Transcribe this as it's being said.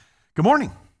Good morning.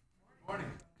 Good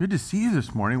morning. Good to see you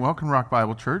this morning. Welcome to Rock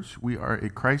Bible Church. We are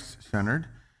a Christ-centered,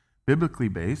 biblically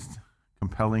based,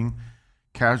 compelling,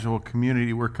 casual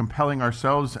community. We're compelling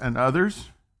ourselves and others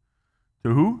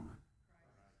to who?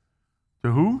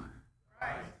 To who?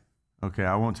 Christ. Okay,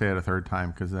 I won't say it a third time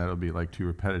because that'll be like too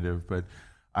repetitive, but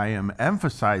I am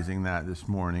emphasizing that this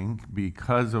morning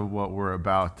because of what we're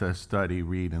about to study,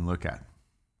 read, and look at.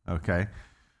 Okay?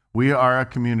 We are a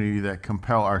community that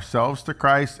compel ourselves to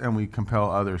Christ and we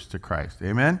compel others to Christ.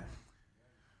 Amen?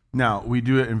 Now, we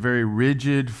do it in very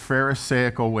rigid,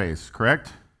 Pharisaical ways,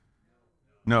 correct?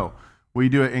 No. We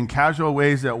do it in casual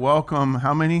ways that welcome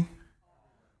how many?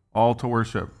 All to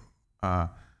worship.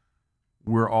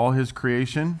 We're all his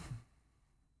creation.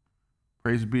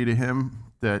 Praise be to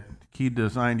him that he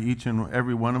designed each and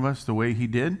every one of us the way he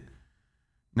did.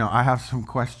 Now, I have some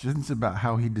questions about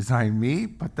how he designed me,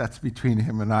 but that's between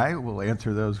him and I. We'll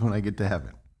answer those when I get to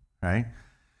heaven, right?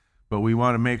 But we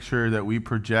want to make sure that we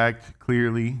project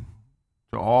clearly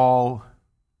to all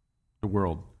the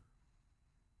world.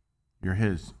 You're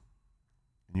his.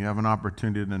 And you have an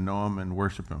opportunity to know him and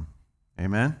worship him.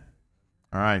 Amen?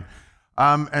 All right.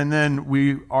 And then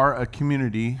we are a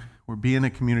community. We're being a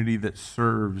community that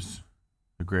serves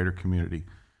the greater community.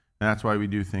 And that's why we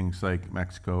do things like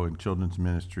Mexico and children's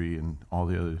ministry and all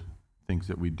the other things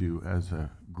that we do as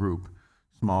a group,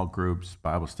 small groups,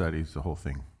 Bible studies, the whole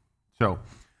thing. So,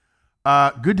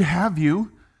 good to have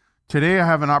you. Today I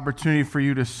have an opportunity for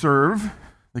you to serve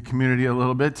the community a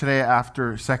little bit. Today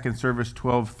after second service,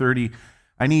 12:30,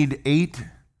 I need 8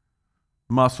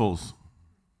 muscles.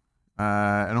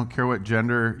 I don't care what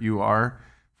gender you are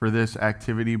for this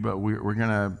activity, but we're going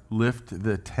to lift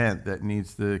the tent that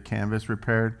needs the canvas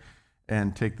repaired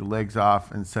and take the legs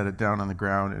off and set it down on the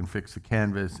ground and fix the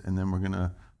canvas, and then we're going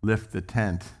to lift the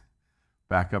tent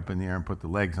back up in the air and put the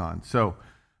legs on. So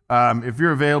if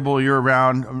you're available, you're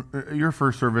around, your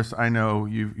first service, I know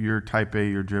you're type A,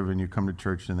 you're driven, you come to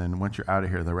church, and then once you're out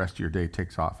of here, the rest of your day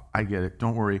takes off. I get it.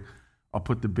 Don't worry. I'll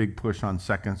put the big push on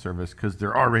second service because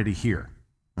they're already here,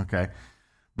 okay?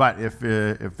 But if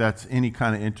that's any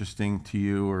kind of interesting to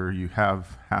you, or you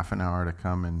have half an hour to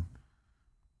come and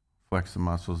flex the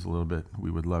muscles a little bit, we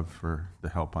would love for the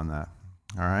help on that.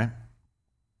 All right?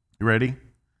 You ready?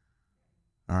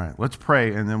 All right. Let's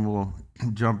pray, and then we'll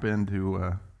jump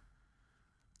into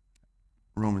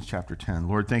Romans chapter 10.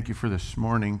 Lord, thank you for this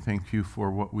morning. Thank you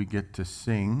for what we get to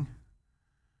sing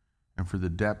and for the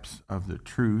depths of the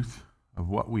truth of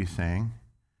what we sang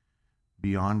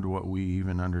beyond what we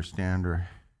even understand or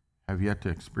have yet to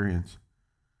experience.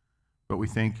 But we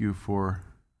thank you for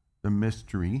the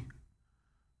mystery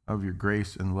of your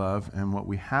grace and love and what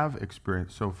we have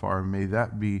experienced so far. May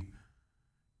that be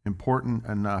important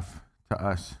enough to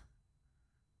us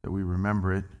that we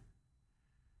remember it.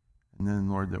 And then,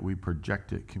 Lord, that we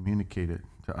project it, communicate it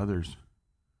to others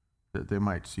that they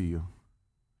might see you.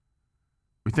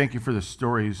 We thank you for the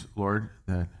stories, Lord,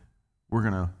 that we're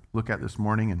going to look at this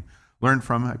morning and learn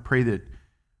from. I pray that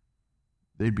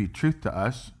they'd be truth to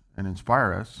us and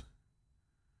inspire us.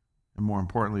 And more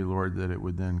importantly, Lord, that it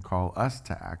would then call us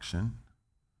to action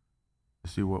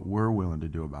to see what we're willing to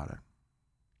do about it.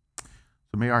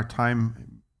 So may our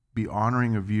time be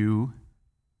honoring of you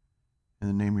in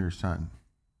the name of your Son.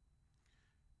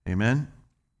 Amen.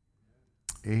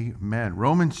 Amen.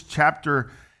 Romans chapter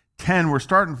 10, we're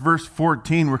starting verse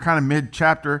 14. We're kind of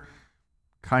mid-chapter.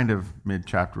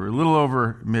 We're a little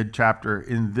over mid-chapter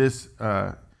in this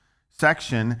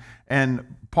section.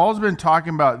 And Paul's been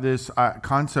talking about this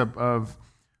concept of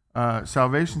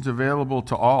salvation's available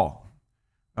to all.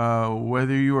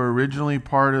 Whether you were originally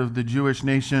part of the Jewish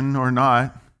nation or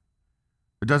not,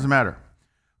 it doesn't matter.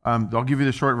 I'll give you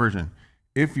the short version.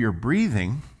 If you're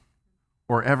breathing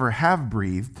or ever have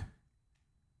breathed,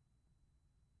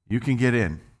 you can get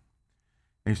in.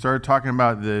 And he started talking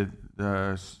about the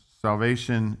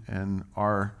salvation, and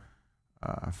our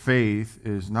faith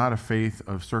is not a faith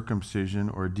of circumcision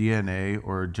or DNA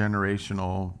or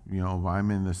generational,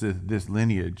 I'm in this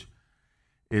lineage.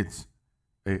 It's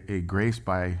a grace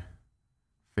by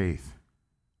faith.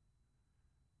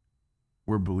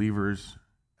 We're believers,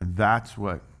 and that's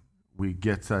what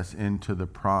gets us into the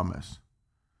promise.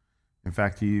 In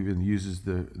fact, he even uses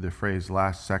the phrase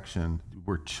last section,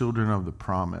 we're children of the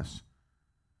promise.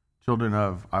 Children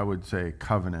of, I would say,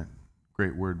 covenant.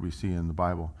 Great word we see in the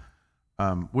Bible.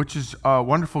 Which is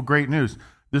wonderful, great news.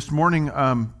 This morning,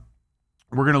 we're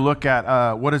going to look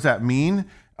at what does that mean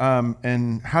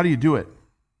and how do you do it?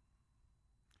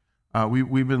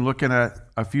 We've been looking at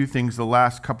a few things the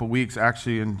last couple weeks.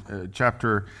 Actually, in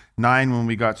chapter 9, when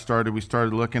we got started, we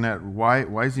started looking at why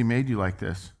has he made you like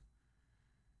this?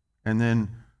 And then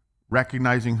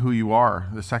recognizing who you are,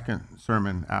 the second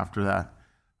sermon after that.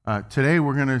 Today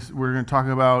we're gonna talk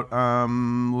about,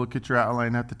 look at your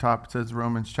outline at the top. It says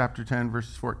Romans chapter 10,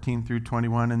 verses 14 through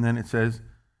 21, and then it says,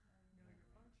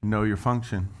 know your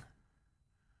function.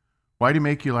 Why do you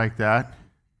make you like that?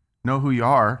 Know who you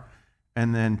are.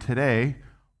 And then today,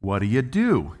 what do you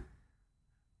do?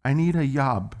 I need a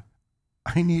job.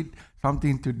 I need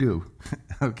something to do,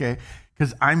 okay?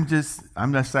 Because I'm just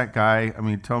that guy. I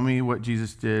mean, tell me what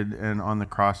Jesus did and on the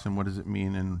cross and what does it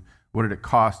mean and what did it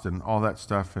cost and all that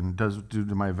stuff and does it do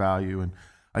to my value? And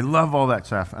I love all that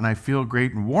stuff and I feel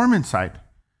great and warm inside.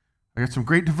 I got some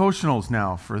great devotionals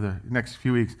now for the next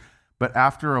few weeks. But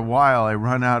after a while, I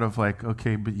run out of like,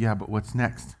 okay, but what's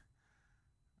next?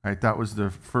 Right? That was the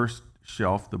first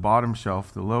shelf, the bottom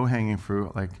shelf, the low-hanging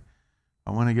fruit. Like,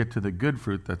 I want to get to the good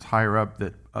fruit that's higher up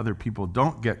that other people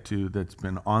don't get to, that's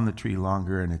been on the tree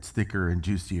longer and it's thicker and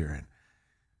juicier. And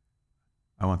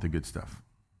I want the good stuff.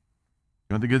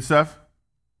 You want the good stuff?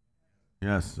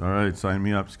 Yes. All right. Sign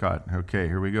me up, Scott. Okay,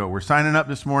 here we go. We're signing up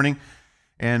this morning.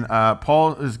 And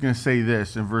Paul is going to say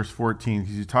this in verse 14,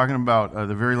 because he's talking about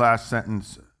the very last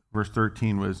sentence, verse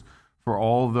 13 was, for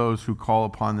all those who call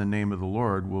upon the name of the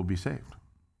Lord will be saved.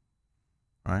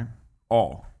 Right?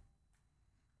 All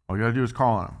you got to do is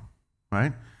call on him.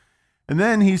 Right? And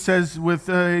then he says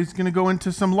he's going to go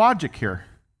into some logic here.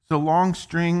 It's a long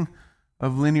string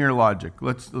of linear logic.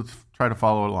 Let's try to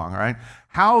follow along, all right?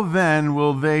 How then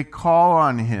will they call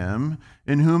on him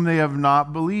in whom they have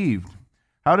not believed?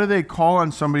 How do they call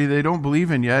on somebody they don't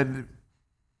believe in yet? If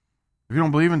you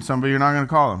don't believe in somebody, you're not going to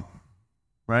call them,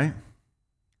 right?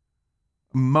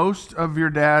 Most of your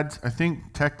dads, I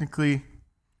think technically,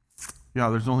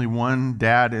 there's only one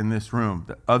dad in this room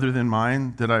other than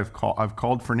mine that I've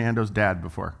called Fernando's dad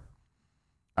before.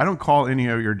 I don't call any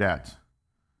of your dads.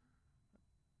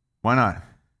 Why not?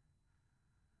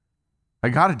 I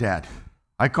got a dad.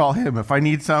 I call him. If I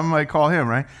need something, I call him,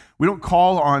 right? We don't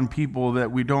call on people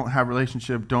that we don't have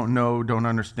relationship, don't know, don't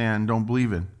understand, don't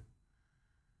believe in.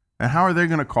 And how are they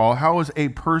going to call? How is a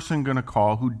person going to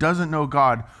call who doesn't know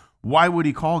God? Why would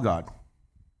he call God?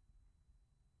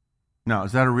 Now,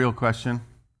 is that a real question?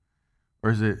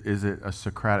 Or is it a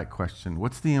Socratic question?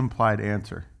 What's the implied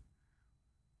answer?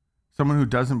 Someone who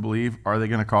doesn't believe, are they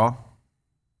going to call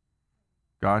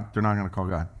God? They're not going to call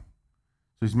God.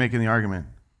 So he's making the argument.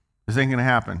 This ain't going to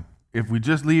happen. If we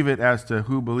just leave it as to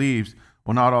who believes,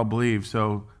 well, not all believe,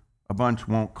 so a bunch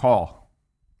won't call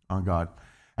on God.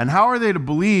 And how are they to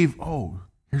believe? Oh,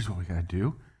 here's what we got to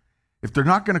do. If they're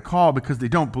not going to call because they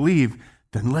don't believe,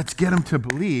 then let's get them to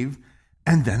believe,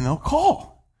 and then they'll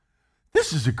call.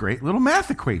 This is a great little math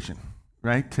equation,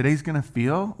 right? Today's going to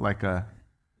feel like a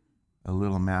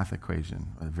little math equation,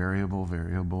 a variable,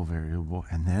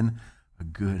 and then a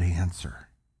good answer.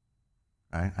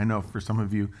 Right? I know for some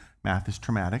of you, math is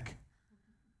traumatic.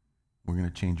 We're going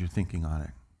to change your thinking on it,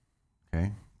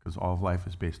 okay? Because all of life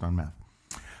is based on math.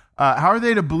 How are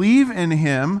they to believe in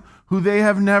him who they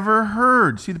have never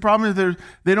heard? See, the problem is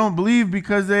they don't believe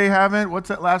because they haven't, what's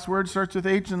that last word? Starts with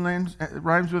H and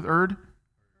rhymes with erd?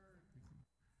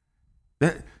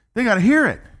 They got to hear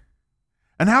it.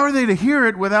 And how are they to hear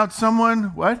it without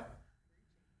someone, what?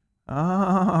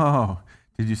 Oh,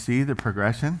 did you see the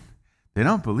progression? They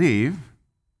don't believe,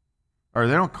 or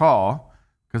they don't call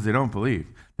because they don't believe.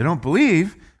 They don't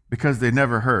believe because they've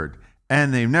never heard.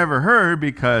 And they've never heard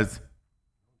because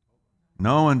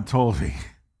no one told me,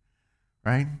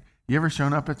 right? You ever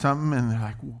shown up at something and they're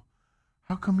like, well,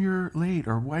 how come you're late?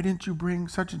 Or why didn't you bring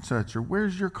such and such? Or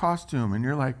where's your costume? And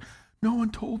you're like, no one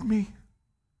told me.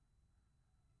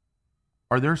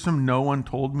 Are there some no one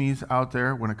told me's out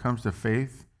there when it comes to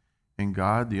faith in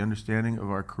God, the understanding of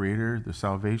our Creator, the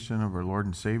salvation of our Lord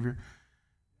and Savior?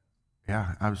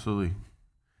 Yeah, absolutely.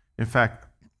 In fact,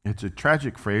 it's a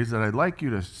tragic phrase that I'd like you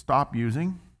to stop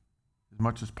using as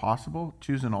much as possible.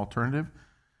 Choose an alternative.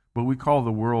 But we call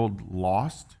the world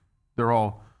lost. They're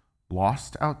all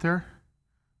lost out there.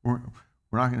 We're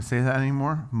not going to say that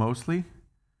anymore, mostly.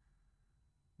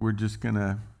 We're just going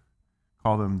to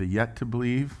call them the yet to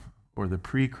believe or the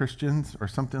pre-Christians or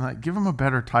something like. Give them a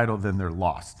better title than they're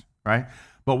lost, right?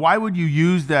 But why would you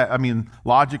use that? I mean,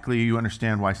 logically, you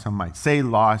understand why some might say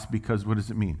lost, because what does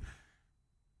it mean?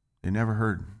 They never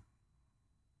heard.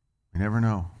 They never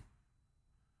know.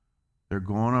 They're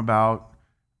going about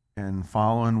and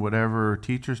following whatever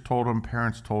teachers told them,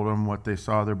 parents told them, what they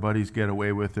saw their buddies get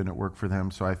away with, and it worked for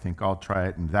them, so I think I'll try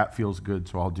it, and that feels good,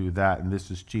 so I'll do that, and this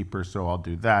is cheaper, so I'll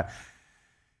do that.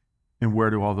 And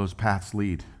where do all those paths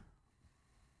lead?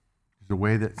 The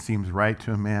way that seems right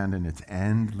to a man, and its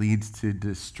end leads to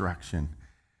destruction.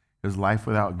 Because life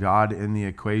without God in the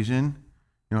equation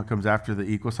You know what comes after the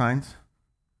equal signs?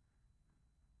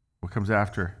 What comes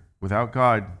after? Without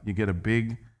God, you get a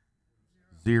big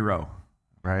 0,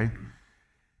 right?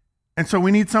 And so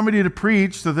we need somebody to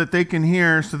preach so that they can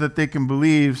hear, so that they can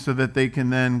believe, so that they can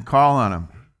then call on him.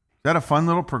 Is that a fun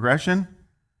little progression?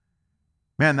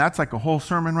 Man, that's like a whole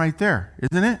sermon right there,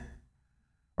 isn't it?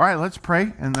 All right, let's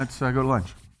pray and let's go to lunch.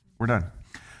 We're done.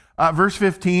 Verse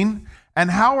 15,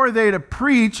 and how are they to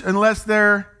preach unless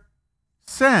they're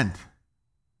sent?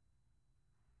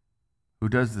 Who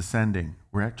does the sending?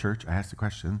 We're at church. I asked the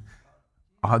question.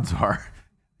 Odds are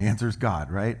the answer is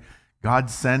God, right? God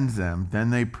sends them, then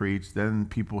they preach, then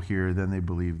people hear, then they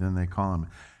believe, then they call them.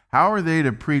 How are they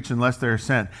to preach unless they're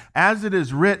sent? As it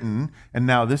is written, and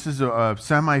now this is a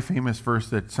semi-famous verse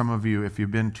that some of you, if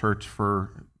you've been to church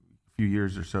for a few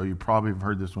years or so, you probably have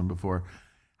heard this one before.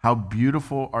 How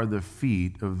beautiful are the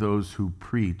feet of those who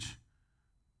preach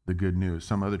the good news.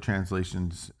 Some other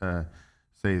translations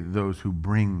say those who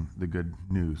bring the good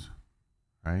news,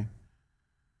 right?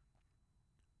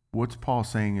 What's Paul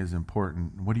saying is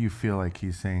important? What do you feel like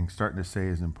he's starting to say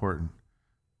is important?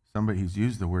 He's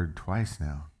used the word twice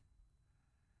now.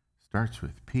 Starts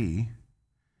with P,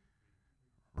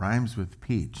 rhymes with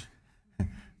peach,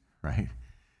 right?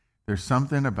 There's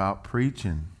something about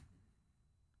preaching,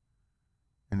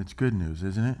 and it's good news,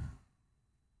 isn't it?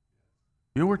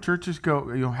 You know where churches go?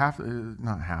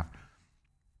 Not half.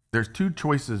 There's 2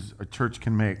 choices a church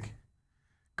can make.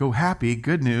 Go happy,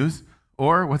 good news,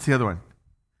 or what's the other one?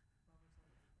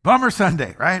 Bummer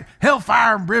Sunday, right?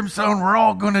 Hellfire and brimstone, we're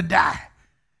all going to die.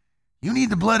 You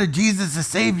need the blood of Jesus to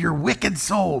save your wicked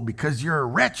soul because you're a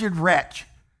wretched wretch,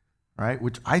 right?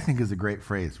 Which I think is a great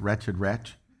phrase, wretched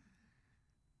wretch.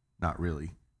 Not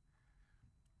really.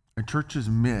 And churches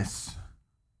miss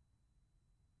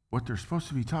what they're supposed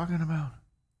to be talking about.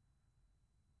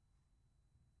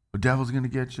 The devil's going to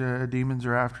get you. Demons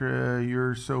are after you.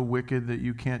 You're so wicked that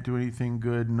you can't do anything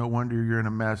good. No wonder you're in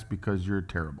a mess because you're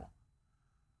terrible.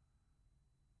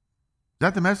 Is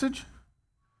that the message?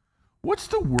 What's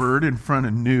the word in front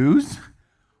of news?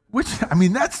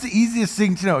 That's the easiest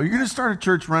thing to know. You're going to start a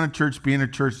church, run a church, be in a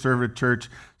church, serve at a church,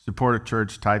 support a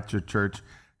church, tithe to a church.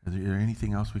 Is there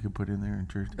anything else we could put in there in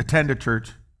church? Attend a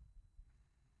church.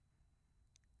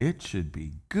 It should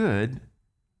be good.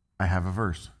 I have a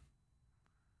verse.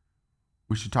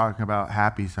 We should talk about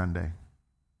Happy Sunday,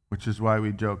 which is why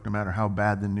we joke, no matter how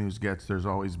bad the news gets, there's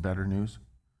always better news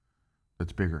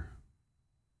that's bigger.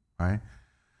 Right?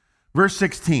 Verse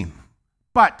 16,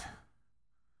 but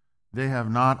they have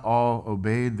not all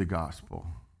obeyed the gospel.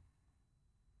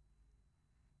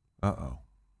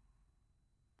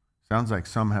 Sounds like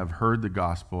some have heard the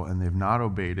gospel and they've not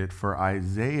obeyed it, for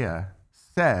Isaiah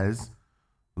says,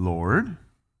 Lord,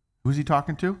 who's he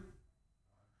talking to?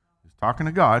 He's talking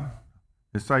to God.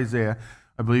 This is Isaiah.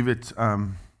 I believe it's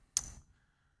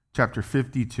chapter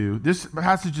 52. This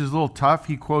passage is a little tough.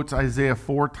 He quotes Isaiah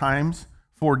 4 times.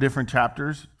 4 different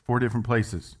chapters, 4 different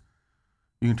places.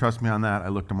 You can trust me on that. I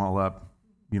looked them all up.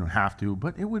 You don't have to,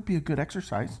 but it would be a good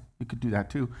exercise. You could do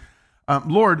that too.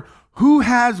 Lord, who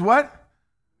has what?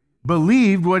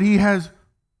 Believed what he has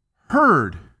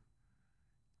heard.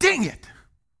 Dang it.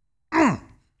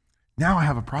 Now I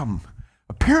have a problem.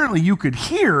 Apparently you could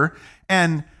hear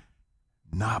and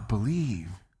not believe.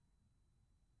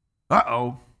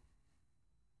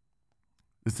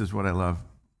 This is what I love.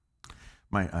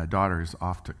 My daughter is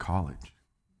off to college.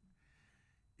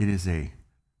 It is a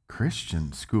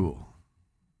Christian school.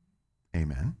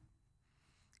 Amen.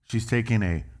 She's taking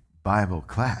a Bible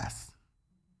class.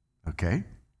 Okay?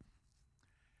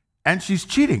 And she's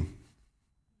cheating.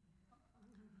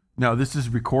 No, this is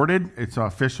recorded. It's an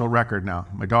official record now.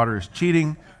 My daughter is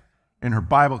cheating in her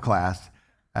Bible class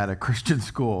at a Christian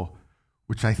school,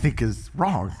 which I think is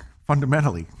wrong,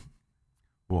 fundamentally.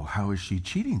 Well, how is she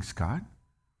cheating, Scott?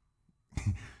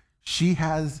 She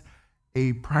has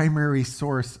a primary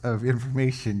source of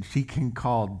information. She can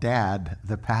call Dad,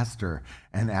 the pastor,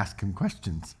 and ask him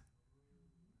questions.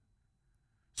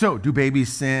 So, do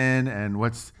babies sin? And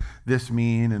what's this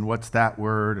mean? And what's that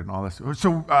word? And all this.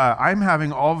 So, I'm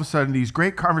having all of a sudden these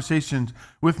great conversations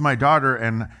with my daughter,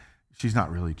 and she's not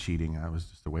really cheating. That was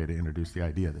just a way to introduce the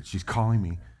idea that she's calling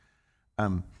me.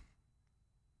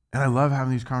 And I love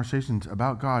having these conversations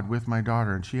about God with my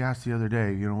daughter. And she asked the other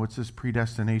day, what's this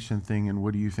predestination thing and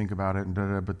what do you think about it?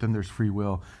 And but then there's free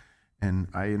will. And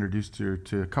I introduced her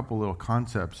to a couple little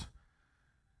concepts.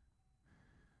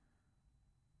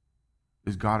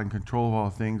 Is God in control of all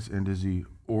things and does he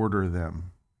order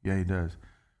them? Yeah, he does.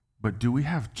 But do we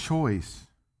have choice?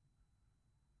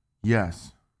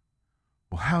 Yes.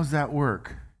 Well, how's that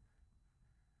work?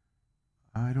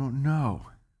 I don't know.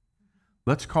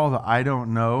 Let's call the I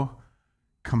don't know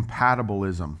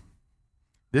compatibilism.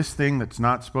 This thing that's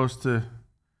not supposed to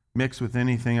mix with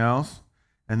anything else,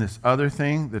 and this other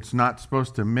thing that's not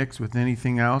supposed to mix with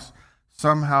anything else,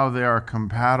 somehow they are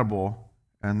compatible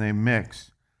and they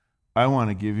mix. I want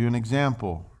to give you an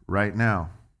example right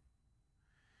now.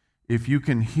 If you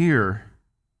can hear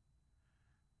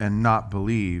and not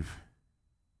believe,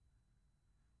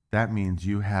 that means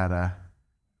you had a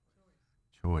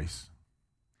choice.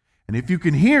 And if you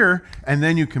can hear and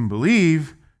then you can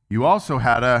believe, you also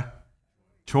had a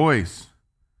choice.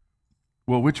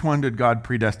 Well, which one did God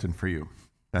predestine for you?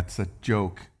 That's a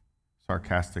joke,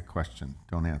 sarcastic question.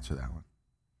 Don't answer that one.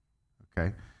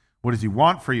 Okay? What does he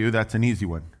want for you? That's an easy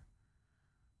one.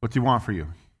 What's he want for you?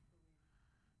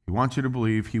 He wants you to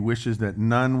believe. He wishes that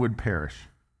none would perish.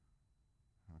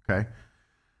 Okay?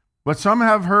 But some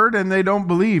have heard and they don't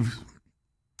believe.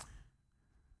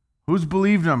 Who's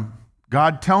believed them?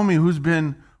 God, tell me who's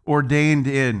been ordained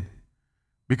in.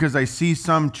 Because I see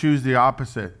some choose the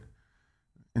opposite.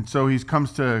 And so he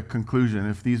comes to a conclusion.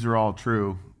 If these are all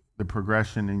true, the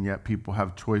progression, and yet people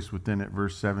have choice within it.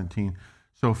 Verse 17.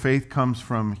 So faith comes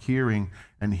from hearing,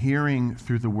 and hearing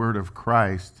through the word of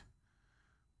Christ.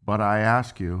 But I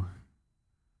ask you,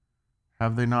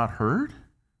 have they not heard?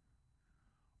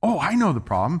 Oh, I know the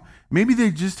problem. Maybe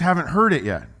they just haven't heard it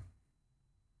yet.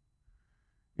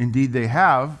 Indeed, they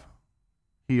have,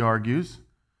 he argues.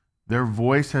 Their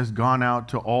voice has gone out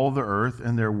to all the earth,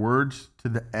 and their words to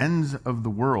the ends of the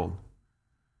world.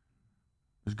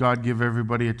 Does God give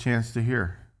everybody a chance to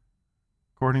hear?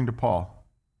 According to Paul.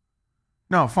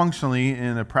 Now, functionally,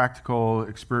 in a practical,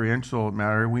 experiential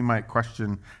matter, we might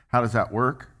question, how does that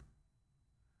work?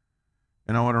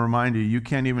 And I want to remind you, you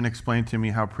can't even explain to me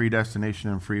how predestination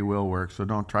and free will work, so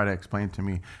don't try to explain to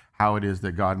me how it is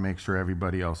that God makes sure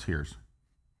everybody else hears.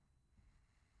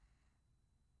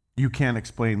 You can't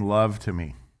explain love to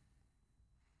me.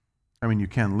 I mean, you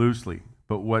can loosely,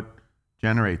 but what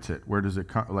generates it? Where does it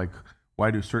come? Like,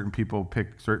 why do certain people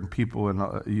pick certain people?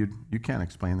 And you can't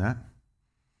explain that.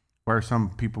 Why are some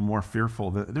people more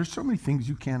fearful? There's so many things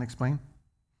you can't explain.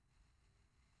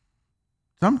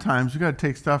 Sometimes you got to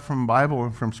take stuff from the Bible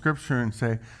and from Scripture and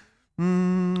say,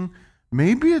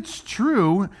 maybe it's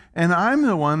true, and I'm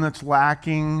the one that's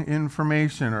lacking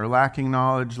information or lacking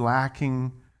knowledge,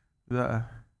 lacking the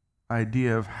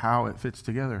idea of how it fits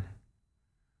together.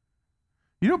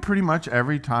 You know, pretty much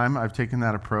every time I've taken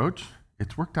that approach,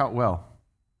 it's worked out well.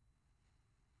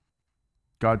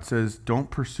 God says, don't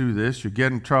pursue this, you'll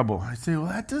get in trouble. I say, well,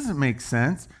 that doesn't make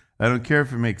sense. I don't care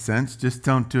if it makes sense, just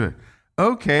don't do it.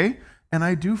 Okay, and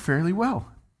I do fairly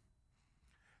well.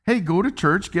 Hey, go to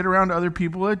church, get around other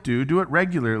people that do it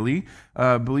regularly,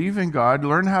 believe in God,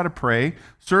 learn how to pray,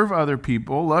 serve other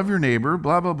people, love your neighbor,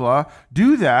 blah, blah, blah.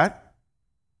 Do that.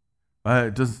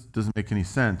 It doesn't make any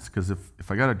sense, because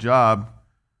if I got a job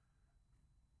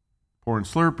pouring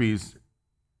Slurpees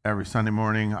every Sunday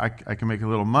morning, I can make a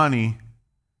little money.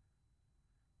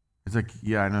 It's like,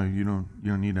 yeah, I know you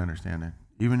don't need to understand it.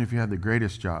 Even if you had the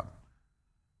greatest job,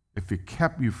 if it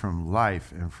kept you from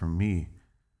life and from me,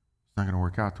 it's not going to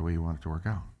work out the way you want it to work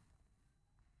out.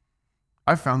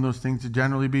 I found those things to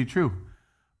generally be true.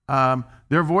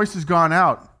 Their voice has gone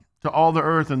out to all the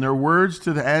earth, and their words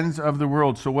to the ends of the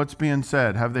world. So what's being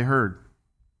said? Have they heard?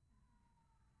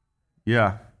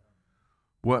 Yeah.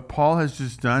 What Paul has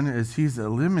just done is he's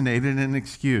eliminated an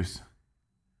excuse.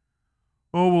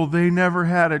 Oh, well, they never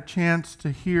had a chance to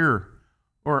hear,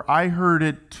 or I heard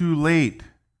it too late.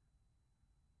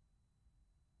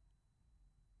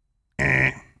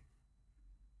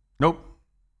 Nope,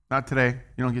 not today.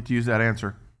 You don't get to use that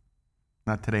answer.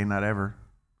 Not today, not ever.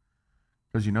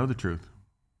 Because you know the truth.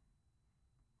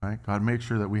 Right? God makes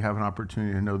sure that we have an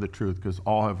opportunity to know the truth, because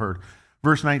all have heard.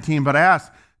 Verse 19, but I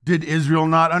asked, did Israel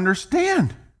not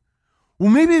understand? Well,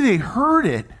 maybe they heard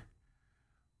it,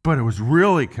 but it was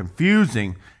really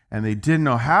confusing, and they didn't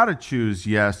know how to choose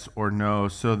yes or no,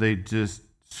 so they just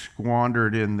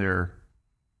squandered in their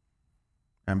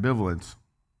ambivalence.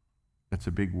 That's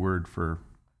a big word for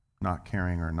not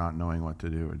caring or not knowing what to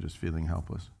do or just feeling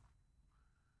helpless.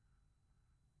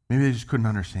 Maybe they just couldn't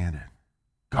understand it.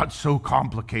 God's so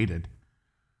complicated,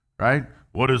 right?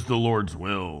 What is the Lord's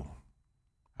will?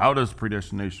 How does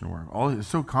predestination work? All it's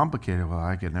so complicated. Well,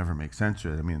 I could never make sense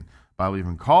of it. I mean, the Bible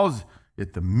even calls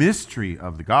it the mystery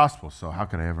of the gospel. So how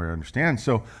could I ever understand?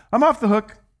 So I'm off the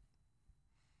hook.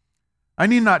 I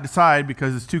need not decide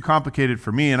because it's too complicated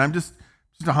for me, and I'm just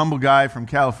a humble guy from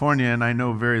California, and I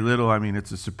know very little. I mean,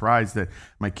 it's a surprise that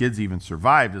my kids even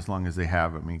survived as long as they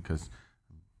have. I mean, because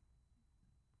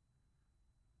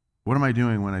what am I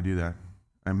doing when I do that?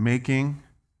 I'm making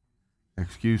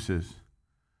excuses.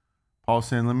 Paul's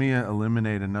saying, let me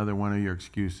eliminate another one of your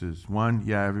excuses. One,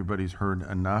 yeah, everybody's heard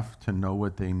enough to know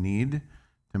what they need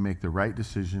to make the right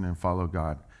decision and follow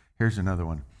God. Here's another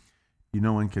one.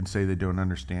 No one can say they don't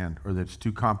understand, or that it's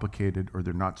too complicated, or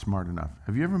they're not smart enough.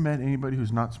 Have you ever met anybody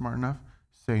who's not smart enough?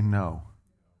 Say no.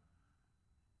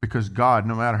 Because God,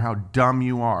 no matter how dumb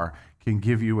you are, can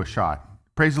give you a shot.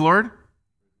 Praise the Lord.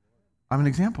 I'm an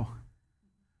example.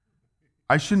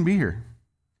 I shouldn't be here.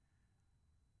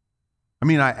 I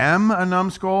mean, I am a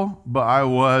numbskull, but I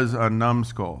was a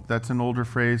numbskull. That's an older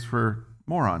phrase for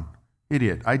moron,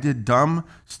 idiot. I did dumb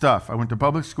stuff. I went to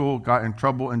public school, got in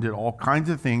trouble, and did all kinds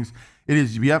of things. It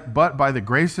is yet but by the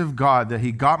grace of God that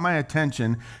he got my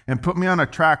attention and put me on a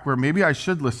track where maybe I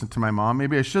should listen to my mom,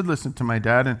 maybe I should listen to my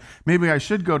dad, and maybe I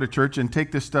should go to church and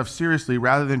take this stuff seriously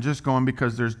rather than just going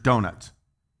because there's donuts.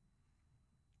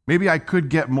 Maybe I could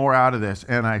get more out of this,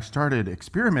 and I started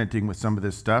experimenting with some of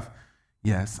this stuff.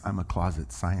 Yes, I'm a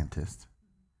closet scientist.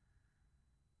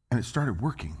 And it started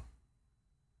working.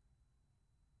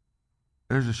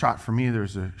 There's a shot for me,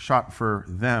 there's a shot for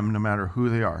them, no matter who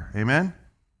they are. Amen?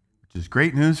 Which is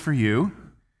great news for you,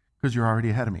 because you're already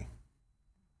ahead of me.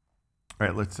 All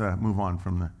right, let's move on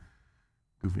from the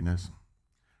goofiness.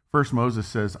 First, Moses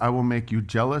says, I will make you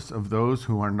jealous of those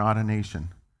who are not a nation.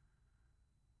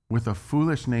 With a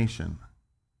foolish nation,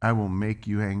 I will make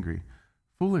you angry.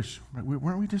 Foolish.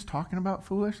 Weren't we just talking about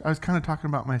foolish? I was kind of talking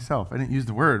about myself. I didn't use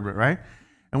the word, but right?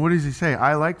 And what does he say?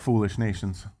 I like foolish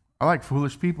nations. I like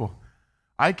foolish people.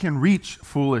 I can reach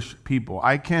foolish people.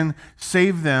 I can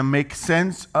save them, make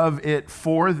sense of it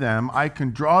for them. I can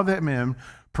draw them in,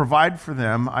 provide for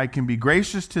them. I can be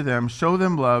gracious to them, show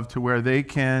them love to where they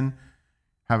can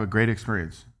have a great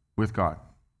experience with God.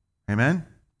 Amen?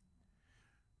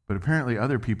 But apparently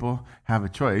other people have a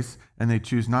choice, and they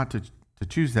choose not to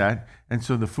choose that. And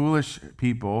so the foolish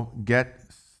people get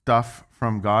stuff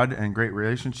from God and great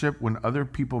relationship when other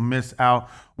people miss out.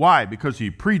 Why? Because he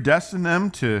predestined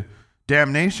them to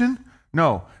damnation?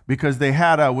 No, because they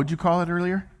had a, what'd you call it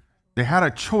earlier? They had a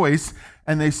choice,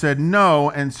 and they said no.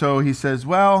 And so he says,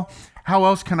 well, how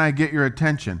else can I get your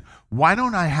attention? Why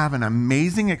don't I have an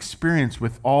amazing experience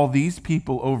with all these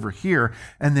people over here,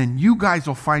 and then you guys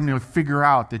will finally figure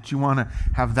out that you want to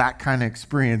have that kind of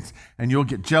experience, and you'll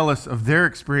get jealous of their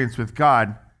experience with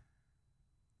God,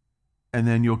 and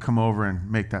then you'll come over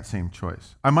and make that same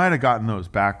choice. I might have gotten those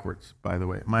backwards, by the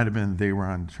way. It might have been they were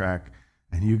on track,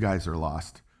 and you guys are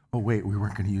lost. Oh, wait, we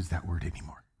weren't going to use that word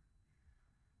anymore.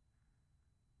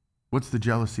 What's the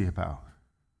jealousy about?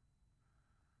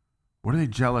 What are they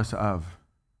jealous of?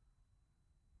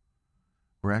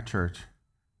 We're at church.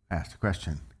 I asked a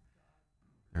question.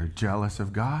 They're jealous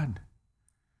of God.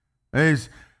 It is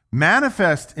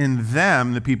manifest in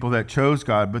them, the people that chose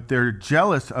God, but they're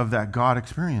jealous of that God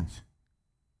experience.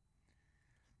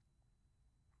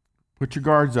 Put your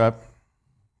guards up,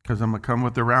 because I'm going to come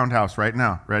with the roundhouse right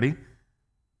now. Ready?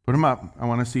 Put them up. I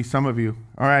want to see some of you.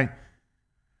 All right.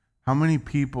 How many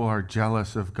people are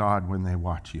jealous of God when they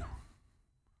watch you?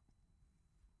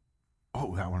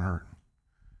 Oh, that one hurt.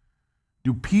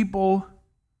 Do people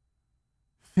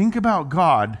think about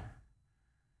God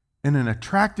in an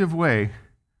attractive way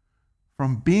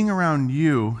from being around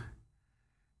you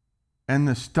and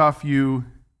the stuff you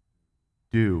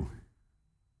do?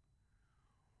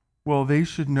 Well, they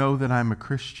should know that I'm a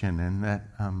Christian and that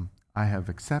I have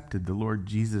accepted the Lord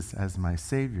Jesus as my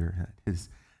Savior. His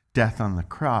death on the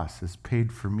cross has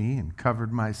paid for me and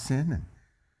covered my sin, and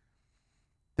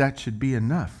that should be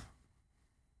enough.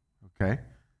 Okay?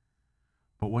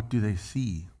 But what do they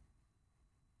see?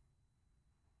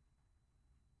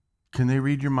 Can they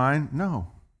read your mind? No.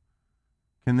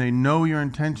 Can they know your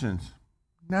intentions?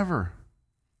 Never.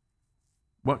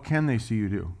 What can they see you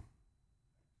do?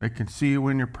 They can see you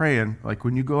when you're praying, like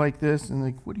when you go like this, and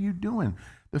like, what are you doing?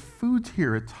 The food's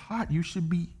here. It's hot. You should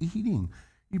be eating.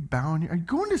 You bowing. Are you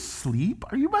going to sleep?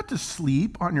 Are you about to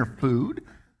sleep on your food?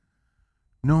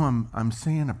 No, I'm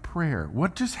saying a prayer.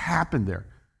 What just happened there?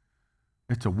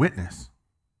 It's a witness.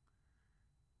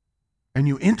 And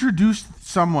you introduce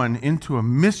someone into a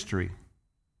mystery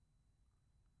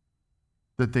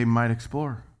that they might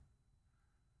explore.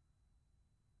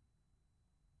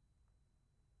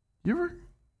 You ever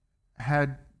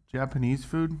had Japanese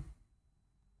food? You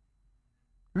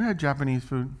ever had Japanese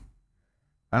food?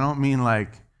 I don't mean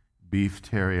like beef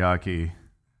teriyaki,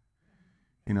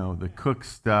 the cooked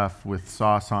stuff with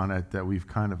sauce on it that we've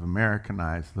kind of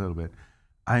Americanized a little bit.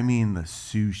 I mean the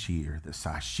sushi or the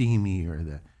sashimi or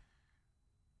the,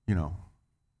 a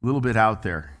little bit out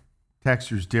there.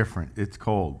 Texture's different. It's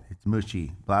cold. It's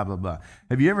mushy. Blah, blah, blah.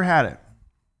 Have you ever had it?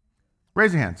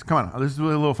 Raise your hands. Come on. This is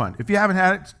really a little fun. If you haven't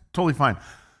had it, it's totally fine.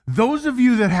 Those of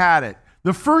you that had it,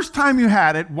 the first time you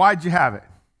had it, why'd you have it?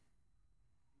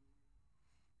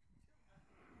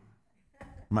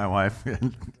 My wife,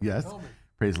 yes,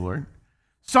 praise the Lord.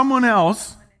 Someone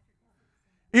else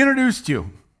introduced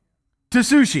you to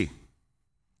sushi.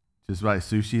 Just why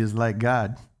sushi is like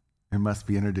God. It must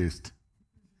be introduced.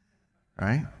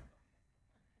 Right?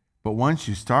 But once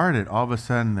you start it, all of a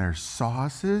sudden there's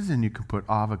sauces and you can put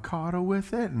avocado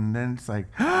with it. And then it's like,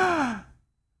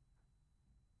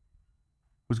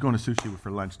 who's going to sushi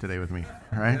for lunch today with me?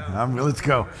 Right? Let's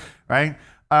go. Right?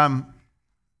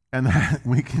 And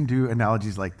we can do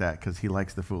analogies like that because he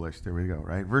likes the foolish. There we go,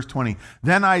 right? Verse 20.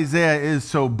 Then Isaiah is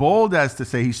so bold as to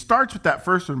say, he starts with that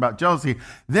first one about jealousy.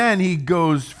 Then he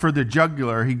goes for the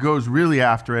jugular. He goes really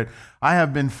after it. I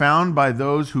have been found by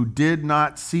those who did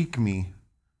not seek me.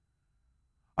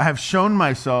 I have shown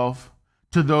myself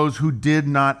to those who did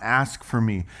not ask for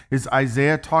me. Is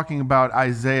Isaiah talking about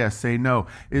Isaiah? Say no.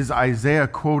 Is Isaiah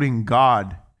quoting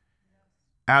God?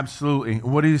 Absolutely.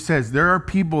 What he says, there are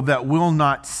people that will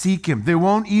not seek him. They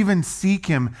won't even seek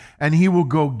him, and he will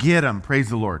go get them. Praise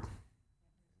the Lord.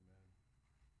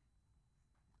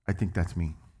 I think that's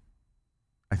me.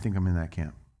 I think I'm in that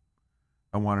camp.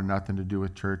 I wanted nothing to do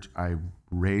with church. I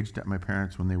raged at my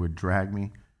parents when they would drag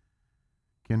me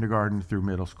kindergarten through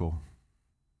middle school.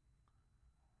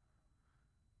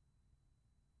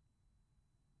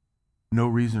 No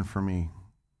reason for me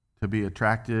to be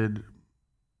attracted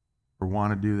or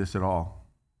want to do this at all.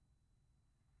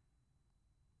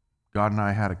 God and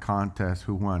I had a contest.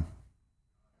 Who won?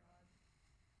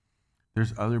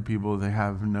 There's other people, they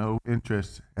have no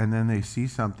interest, and then they see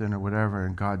something or whatever,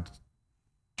 and God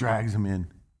drags them in,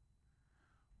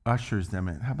 ushers them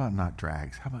in. How about not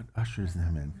drags? How about ushers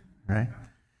them in, right?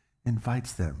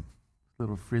 Invites them.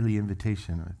 Little freely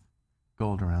invitation with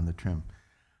gold around the trim.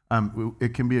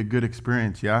 It can be a good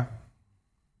experience, yeah?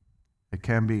 It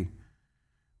can be.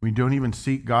 We don't even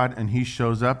seek God, and he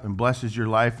shows up and blesses your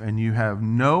life, and you have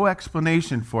no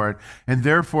explanation for it, and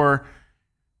therefore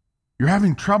you're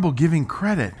having trouble giving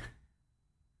credit.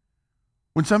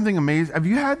 When something amazing, have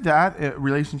you had that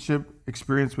relationship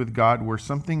experience with God where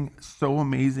something so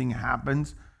amazing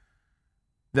happens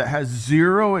that has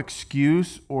zero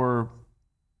excuse or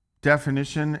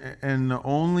definition, and the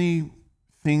only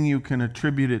thing you can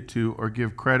attribute it to or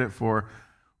give credit for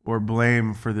or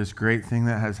blame for this great thing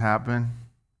that has happened,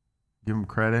 give him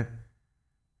credit,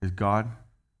 is God?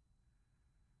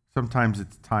 Sometimes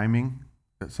it's timing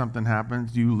that something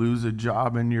happens. You lose a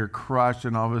job and you're crushed,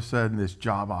 and all of a sudden this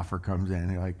job offer comes in.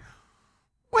 And you're like,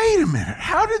 wait a minute,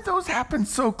 how did those happen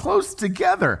so close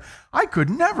together? I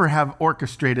could never have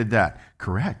orchestrated that.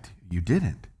 Correct, you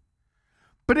didn't.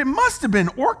 But it must have been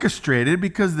orchestrated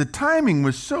because the timing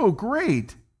was so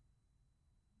great.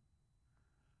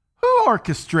 Who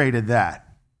orchestrated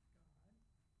that?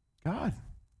 God.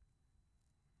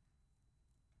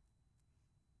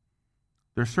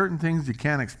 There's certain things you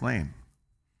can't explain.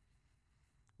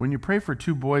 When you pray for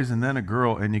 2 boys and then a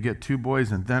girl, and you get 2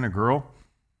 boys and then a girl,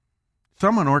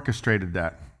 someone orchestrated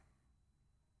that.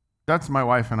 That's my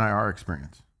wife and our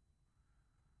experience.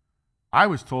 I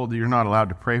was told that you're not allowed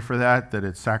to pray for that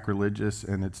it's sacrilegious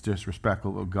and it's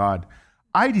disrespectful of God.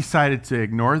 I decided to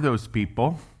ignore those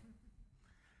people.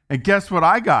 And guess what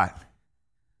I got?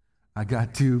 I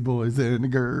got 2 boys and a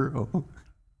girl.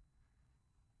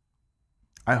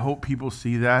 I hope people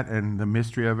see that and the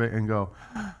mystery of it and go,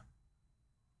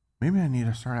 maybe I need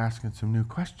to start asking some new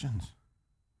questions.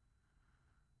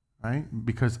 Right?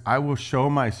 Because I will show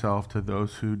myself to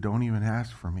those who don't even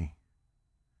ask for me.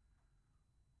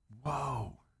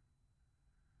 Whoa.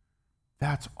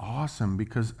 That's awesome,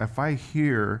 because if I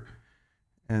hear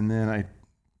and then I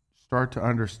start to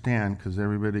understand, because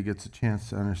everybody gets a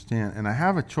chance to understand, and I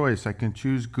have a choice. I can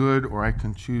choose good or I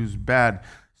can choose bad.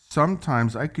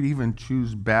 Sometimes I could even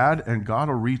choose bad, and God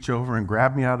will reach over and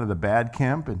grab me out of the bad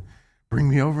camp and bring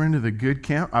me over into the good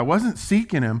camp. I wasn't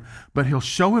seeking him, but he'll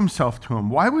show himself to him.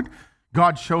 Why would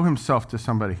God show himself to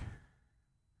somebody?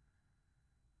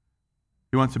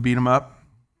 He wants to beat him up?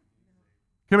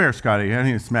 Come here, Scotty. I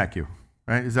need to smack you.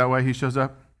 Right? Is that why he shows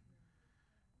up?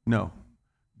 No.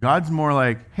 God's more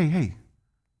like, hey,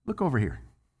 look over here.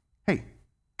 Hey,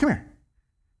 come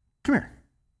here.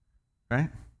 Right?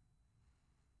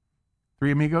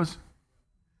 3 amigos.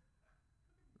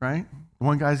 Right?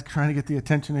 One guy's trying to get the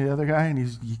attention of the other guy, and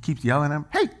he keeps yelling at him,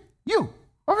 hey, you,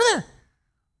 over there.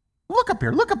 Look up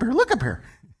here.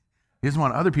 He doesn't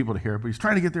want other people to hear it, but he's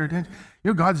trying to get their attention.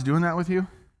 You know, God's doing that with you.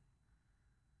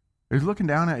 He's looking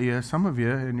down at you, some of you,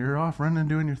 and you're off running,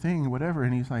 doing your thing, whatever,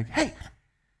 and he's like, hey,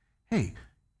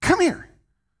 come here.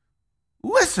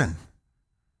 Listen.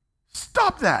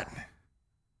 Stop that.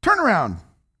 turn around.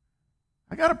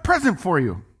 I got a present for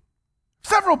you.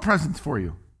 Several presents for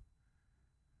you.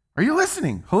 Are you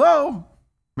listening? Hello?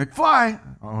 McFly.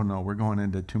 Oh no, we're going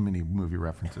into too many movie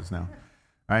references now.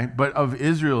 All right? But of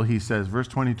Israel, he says, verse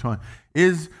 20,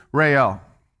 Israel.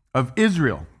 Of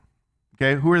Israel.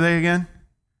 Okay, who are they again?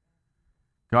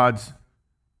 God's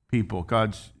people.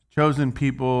 God's chosen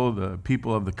people, the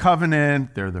people of the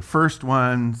covenant. They're the first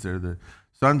ones. They're the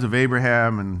sons of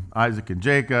Abraham and Isaac and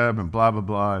Jacob and blah, blah,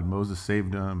 blah. And Moses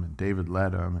saved them and David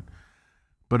led them.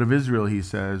 But of Israel, he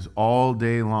says, all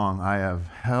day long I have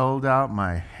held out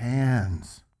my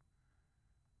hands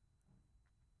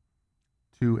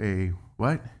to a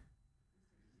what?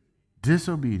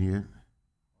 Disobedient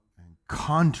and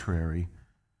contrary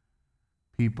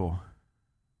people.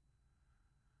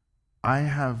 I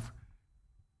have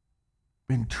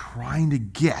been trying to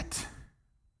get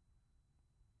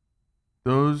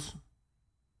those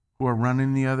who are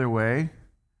running the other way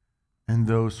and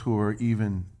those who are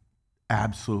even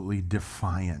absolutely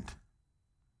defiant.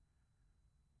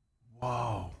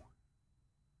 Whoa.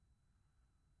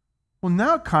 Well,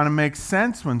 now it kind of makes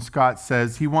sense when Scott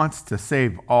says he wants to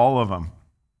save all of them,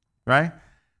 right?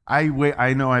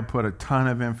 I know I put a ton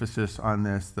of emphasis on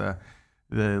this, the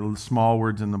small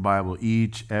words in the Bible,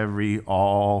 each, every,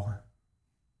 all.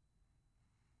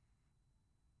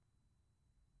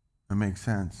 It makes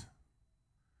sense.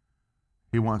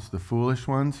 He wants the foolish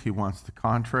ones. He wants the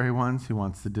contrary ones. He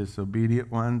wants the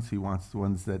disobedient ones. He wants the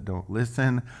ones that don't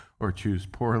listen or choose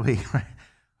poorly. Right?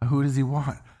 Who does he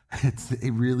want? It's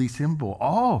really simple.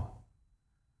 All.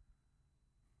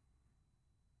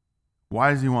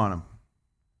 Why does he want them?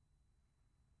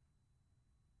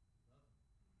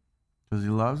 Because he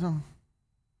loves them.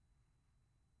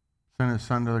 Sent his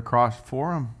son to the cross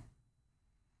for him.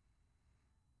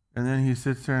 And then he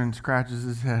sits there and scratches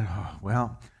his head. Oh,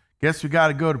 well, guess we got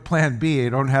to go to plan B. They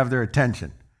don't have their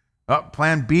attention. Oh,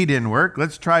 plan B didn't work.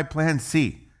 Let's try plan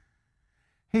C.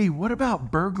 Hey, what about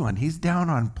Berglund? He's down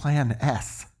on plan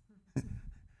S.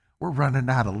 We're running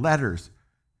out of letters.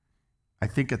 I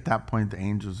think at that point the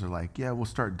angels are like, yeah, we'll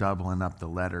start doubling up the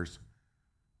letters.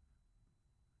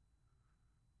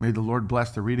 May the Lord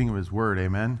bless the reading of his word.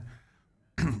 Amen.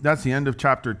 That's the end of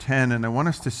chapter 10. And I want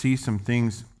us to see some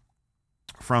things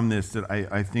from this that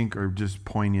I think are just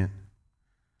poignant.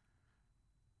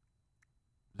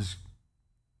 Do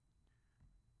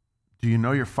you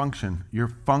know your function? Your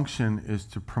function is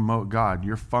to promote God.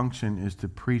 Your function is to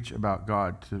preach about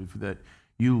God, that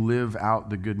you live out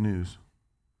the good news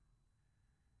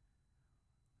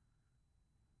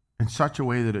in such a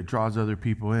way that it draws other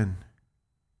people in.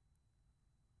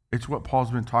 It's what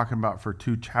Paul's been talking about for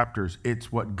 2 chapters.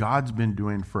 It's what God's been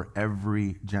doing for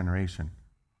every generation.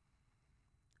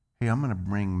 Hey, I'm going to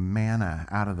bring manna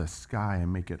out of the sky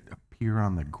and make it appear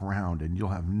on the ground, and you'll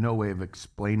have no way of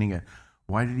explaining it.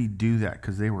 Why did he do that?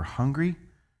 Because they were hungry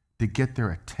to get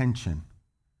their attention.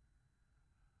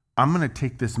 I'm going to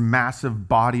take this massive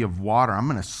body of water. I'm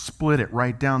going to split it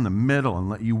right down the middle and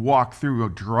let you walk through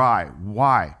dry.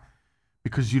 Why?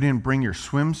 Because you didn't bring your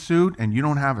swimsuit and you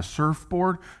don't have a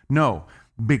surfboard? No,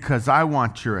 because I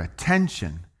want your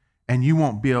attention, and you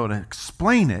won't be able to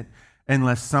explain it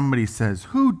unless somebody says,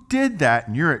 who did that?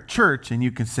 And you're at church and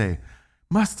you can say,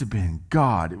 must have been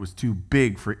God. It was too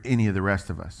big for any of the rest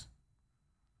of us.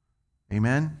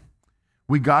 Amen?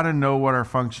 We got to know what our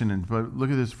function is. But look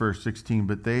at this verse 16.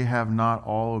 But they have not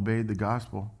all obeyed the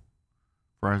gospel.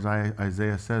 For as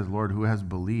Isaiah says, Lord, who has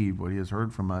believed what he has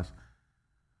heard from us?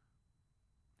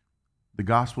 The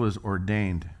gospel is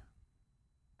ordained,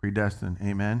 predestined.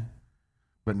 Amen?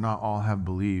 But not all have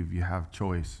believed. You have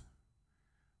choice.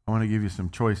 I want to give you some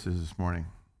choices this morning.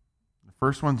 The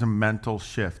first one's a mental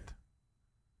shift,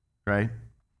 right?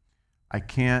 I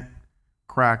can't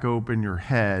crack open your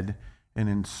head and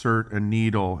insert a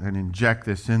needle and inject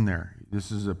this in there.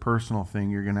 This is a personal thing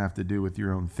you're going to have to do with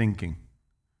your own thinking,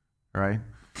 right?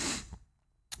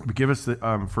 But give us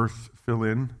the first fill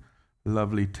in,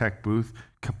 lovely tech booth.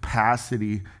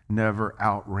 Capacity never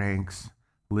outranks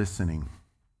listening.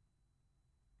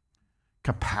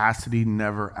 Capacity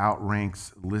never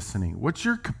outranks listening. What's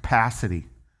your capacity?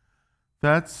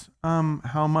 That's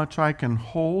how much I can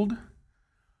hold.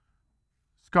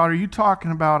 Scott, are you talking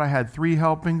about I had 3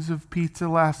 helpings of pizza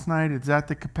last night? Is that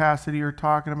the capacity you're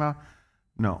talking about?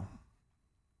 No.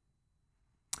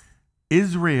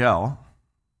 Israel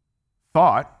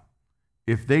thought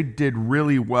if they did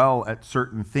really well at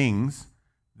certain things,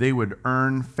 they would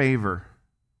earn favor.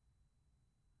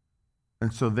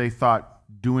 And so they thought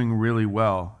doing really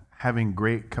well, having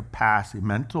great capacity,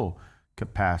 mental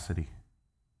capacity,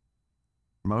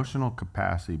 emotional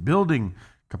capacity, building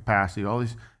capacity, all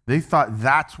these, They thought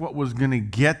that's what was going to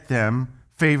get them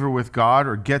favor with God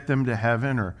or get them to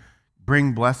heaven or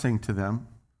bring blessing to them.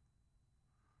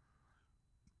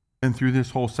 And through this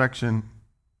whole section,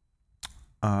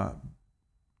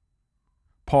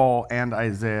 Paul and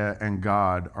Isaiah and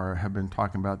God have been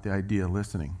talking about the idea of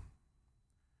listening.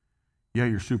 Yeah,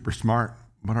 you're super smart,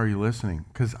 but are you listening?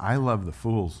 Because I love the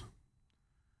fools.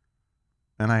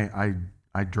 And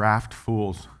I draft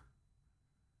fools.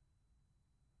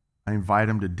 I invite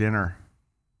them to dinner.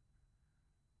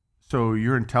 So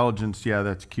your intelligence, yeah,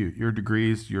 that's cute. Your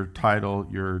degrees, your title,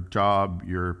 your job,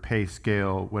 your pay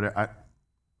scale, whatever.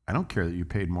 I don't care that you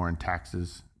paid more in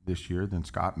taxes this year than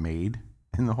Scott made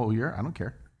in the whole year. I don't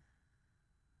care.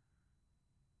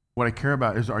 What I care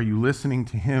about is, are you listening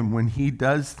to him when he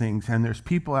does things and there's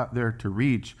people out there to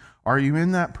reach? Are you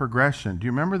in that progression? Do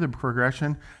you remember the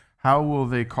progression? How will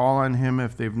they call on him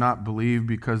if they've not believed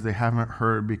because they haven't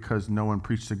heard, because no one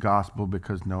preached the gospel,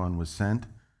 because no one was sent?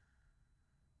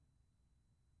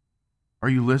 Are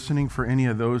you listening for any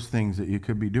of those things that you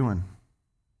could be doing?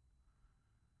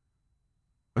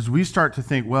 As we start to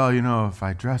think, well, if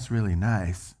I dress really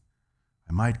nice,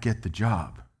 I might get the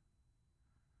job.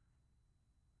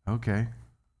 Okay.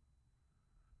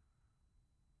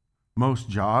 Most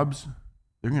jobs,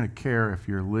 they're going to care if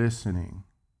you're listening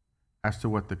as to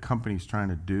what the company's trying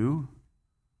to do,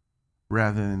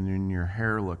 rather than your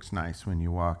hair looks nice when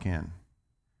you walk in.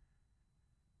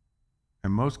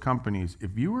 And most companies,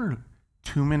 if you were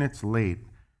 2 minutes late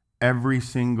every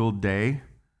single day,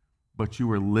 but you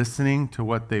were listening to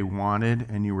what they wanted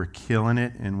and you were killing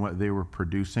it in what they were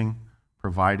producing,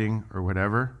 providing, or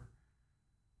whatever,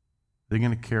 they're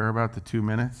going to care about the 2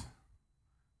 minutes?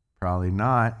 Probably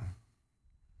not.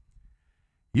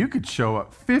 You could show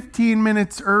up 15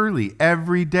 minutes early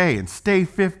every day and stay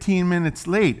 15 minutes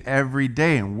late every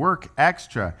day and work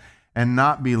extra and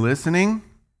not be listening,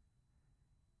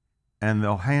 and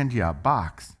they'll hand you a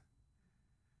box.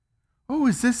 Oh,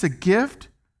 is this a gift?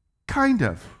 Kind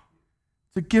of.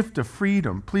 It's a gift of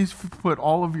freedom. Please put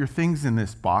all of your things in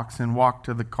this box and walk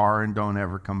to the car and don't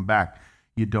ever come back.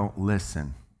 You don't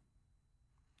listen.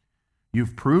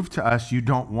 You've proved to us you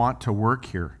don't want to work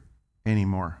here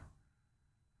anymore.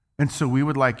 And so we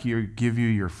would like to give you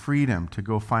your freedom to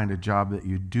go find a job that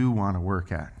you do want to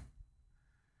work at.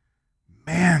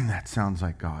 Man, that sounds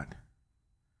like God.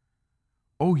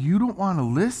 Oh, you don't want to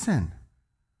listen.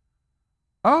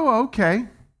 Oh, okay.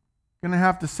 Going to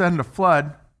have to send a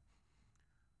flood.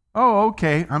 Oh,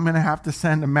 okay. I'm going to have to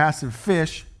send a massive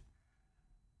fish,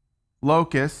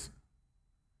 locust.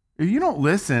 If you don't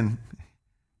listen,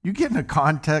 you get in a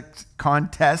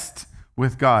contest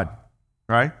with God,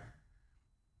 right?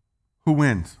 Who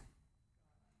wins?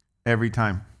 Every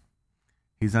time.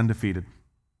 He's undefeated,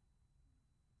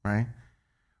 right?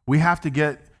 We have to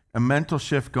get a mental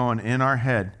shift going in our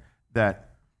head that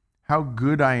how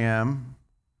good I am,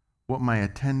 what my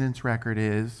attendance record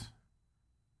is,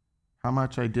 how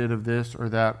much I did of this or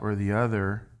that or the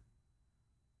other,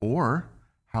 or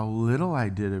how little I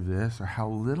did of this or how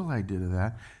little I did of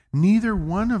that. Neither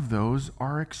one of those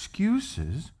are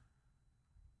excuses,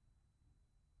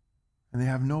 and they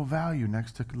have no value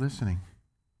next to listening.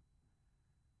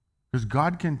 Because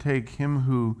God can take him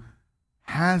who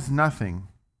has nothing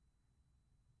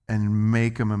and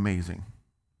make him amazing.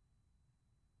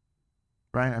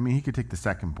 Right? I mean, he could take the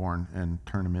second born and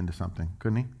turn him into something,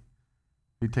 couldn't he?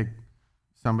 He'd take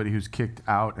somebody who's kicked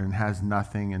out and has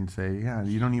nothing and say, yeah,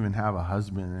 you don't even have a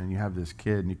husband and you have this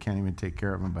kid and you can't even take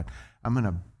care of him, but I'm going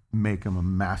to make him a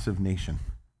massive nation.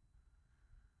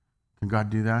 Can God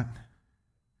do that?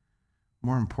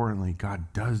 More importantly,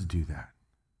 God does do that.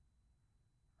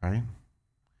 Right?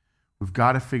 We've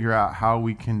got to figure out how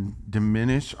we can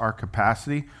diminish our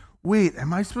capacity. Wait,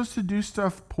 am I supposed to do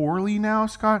stuff poorly now,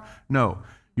 Scott? No.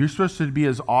 You're supposed to be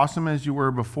as awesome as you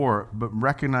were before, but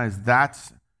recognize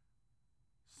that's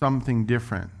something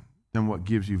different than what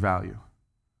gives you value.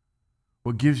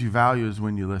 What gives you value is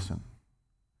when you listen.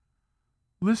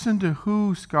 Listen to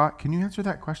who, Scott? Can you answer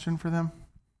that question for them?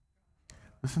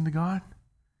 Listen to God.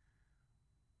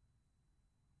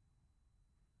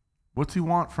 What's he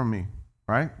want from me,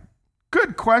 right?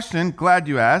 Good question. Glad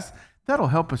you asked. That'll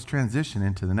help us transition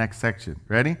into the next section.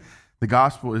 Ready? The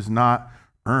gospel is not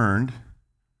earned,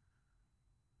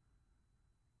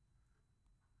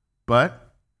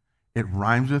 but it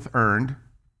rhymes with earned,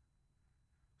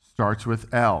 starts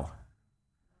with L.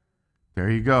 There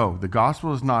you go. The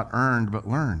gospel is not earned, but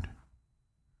learned.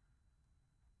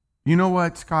 You know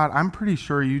what, Scott? I'm pretty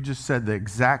sure you just said the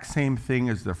exact same thing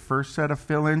as the first set of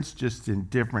fill-ins, just in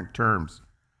different terms.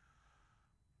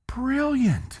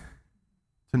 Brilliant.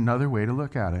 It's another way to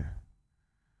look at it.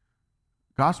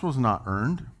 Gospel's not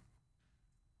earned.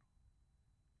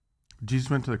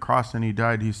 Jesus went to the cross and he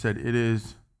died. He said, it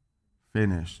is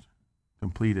finished,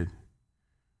 completed.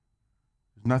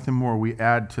 There's nothing more we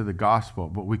add to the gospel,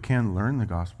 but we can learn the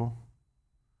gospel.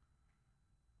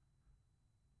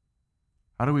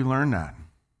 How do we learn that?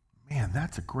 Man,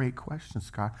 that's a great question,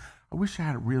 Scott. I wish I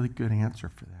had a really good answer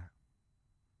for that.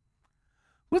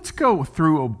 Let's go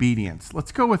through obedience.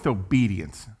 Let's go with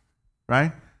obedience,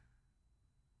 right?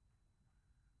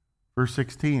 Verse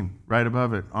 16, right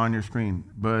above it on your screen.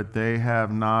 But they have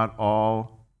not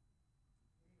all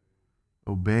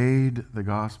obeyed the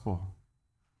gospel.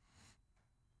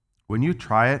 When you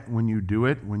try it, when you do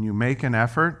it, when you make an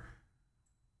effort,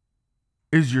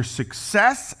 is your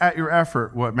success at your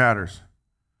effort what matters?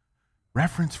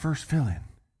 Reference first, fill in.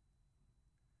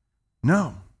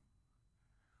 No.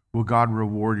 Will God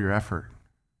reward your effort?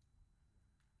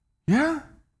 Yeah.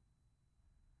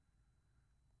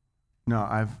 No,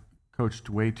 I've coached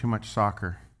way too much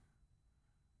soccer.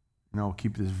 No, I'll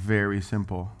keep this very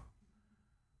simple.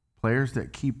 Players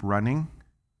that keep running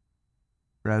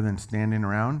rather than standing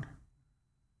around,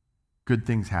 good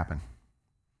things happen.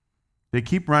 They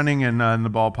keep running and the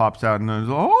ball pops out and there's,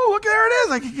 oh, look, there it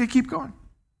is. I can keep going.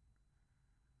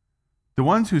 The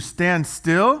ones who stand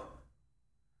still,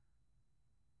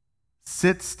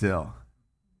 sit still.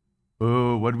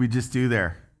 Oh, what did we just do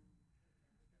there?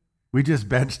 We just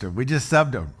benched him. We just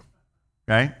subbed him.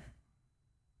 Right?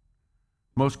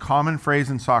 Most common phrase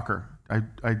in soccer.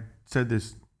 I said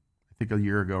this, I think a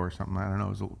year ago or something. I don't know.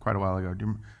 It was quite a while ago. Do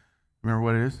you remember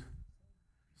what it is?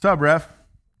 Sub, ref.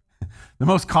 The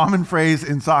most common phrase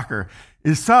in soccer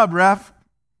is sub, ref.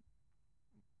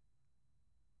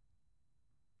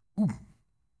 Ooh,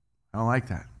 I don't like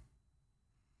that.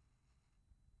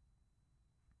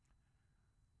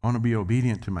 I want to be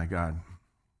obedient to my God.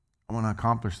 I want to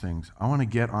accomplish things. I want to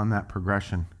get on that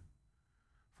progression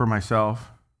for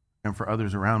myself and for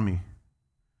others around me.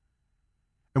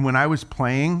 And when I was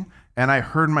playing and I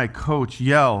heard my coach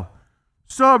yell,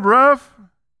 "Sub, ref,"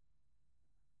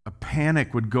 a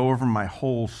panic would go over my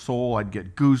whole soul. I'd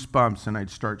get goosebumps and I'd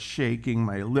start shaking.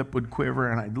 My lip would quiver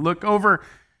and I'd look over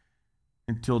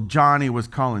until Johnny was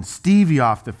calling Stevie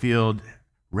off the field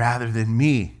rather than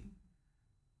me.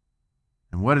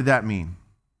 And what did that mean?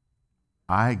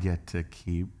 I get to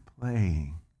keep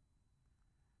playing.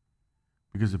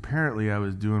 Because apparently I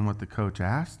was doing what the coach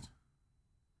asked,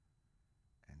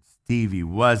 and Stevie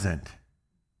wasn't.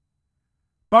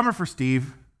 Bummer for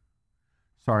Steve.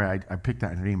 Sorry, I picked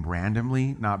that name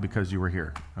randomly, not because you were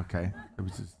here, okay? It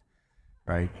was just,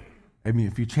 right? I mean,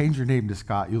 if you change your name to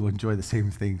Scott, you'll enjoy the same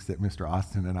things that Mr.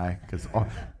 Austin and I,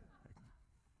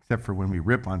 except for when we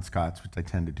rip on Scots, which I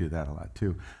tend to do that a lot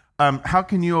too. How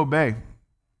can you obey?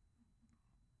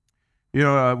 You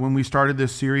know, when we started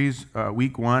this series,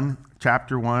 week 1,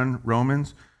 chapter 1,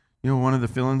 Romans, you know, one of the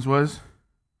fill-ins was,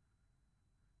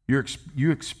 you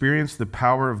experience the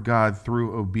power of God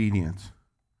through obedience.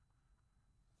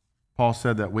 Paul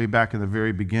said that way back in the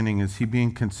very beginning. Is he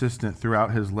being consistent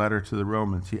throughout his letter to the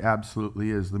Romans? He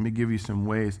absolutely is. Let me give you some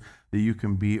ways that you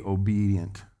can be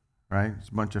obedient, right? There's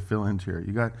a bunch of fill-ins here.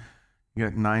 You got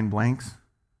 9 blanks?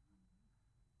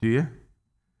 Do you?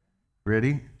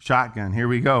 Ready? Shotgun. Here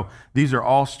we go. These are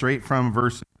all straight from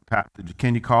verse passage.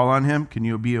 Can you call on him? Can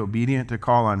you be obedient to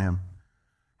call on him?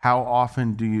 How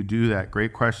often do you do that?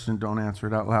 Great question. Don't answer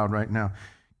it out loud right now.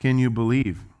 Can you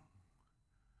believe?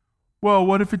 Well,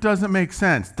 what if it doesn't make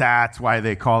sense? That's why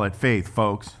they call it faith,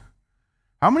 folks.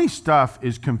 How many stuff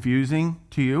is confusing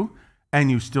to you and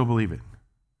you still believe it?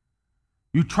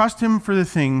 You trust him for the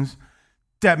things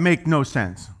that make no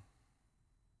sense.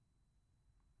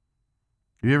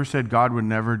 Have you ever said God would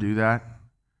never do that,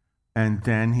 and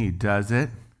then he does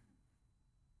it?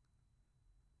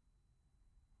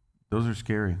 Those are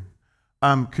scary.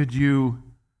 Could you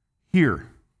hear?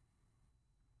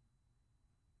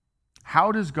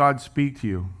 How does God speak to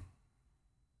you?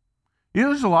 You know,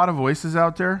 there's a lot of voices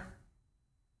out there.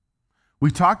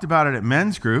 We talked about it at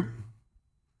men's group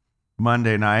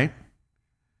Monday night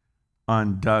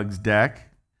on Doug's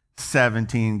deck.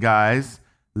 17 guys,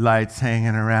 lights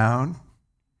hanging around,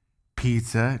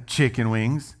 pizza, chicken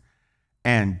wings,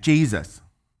 and Jesus.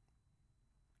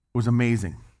 It was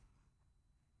amazing.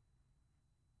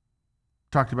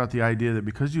 Talked about the idea that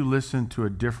because you listened to a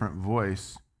different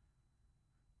voice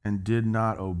and did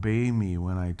not obey me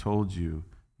when I told you,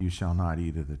 you shall not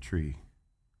eat of the tree.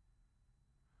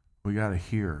 We got to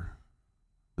hear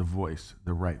the voice,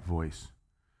 the right voice.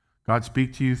 God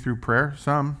speak to you through prayer?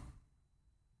 Some.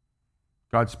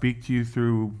 God speak to you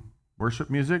through worship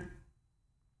music?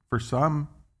 For some,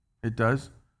 it does.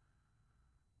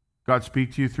 God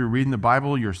speak to you through reading the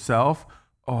Bible yourself?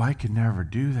 Oh, I could never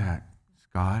do that,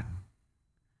 Scott.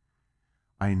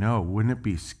 I know. Wouldn't it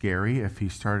be scary if he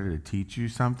started to teach you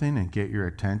something and get your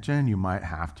attention? You might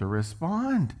have to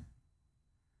respond.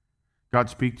 God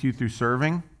speak to you through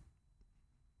serving,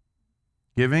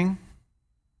 giving,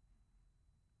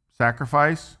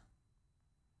 sacrifice,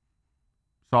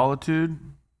 solitude,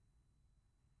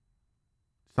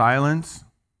 silence,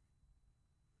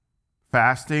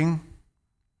 fasting.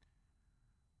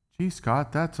 Gee,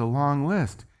 Scott, that's a long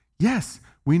list. Yes,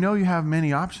 we know you have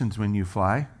many options when you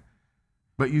fly,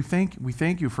 but we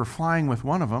thank you for flying with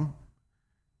one of them.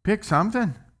 Pick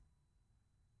something.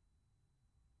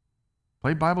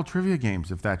 Play Bible trivia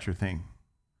games if that's your thing.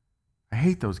 I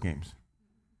hate those games.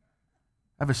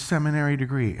 I have a seminary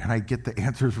degree, and I get the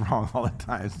answers wrong all the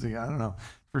time. So, I don't know.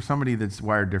 For somebody that's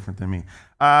wired different than me.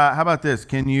 How about this?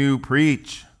 Can you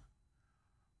preach?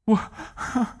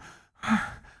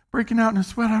 Breaking out in a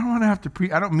sweat. I don't want to have to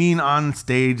preach. I don't mean on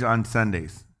stage on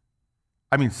Sundays.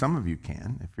 I mean, some of you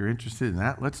can. If you're interested in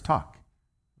that, let's talk.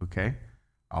 Okay?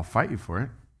 I'll fight you for it.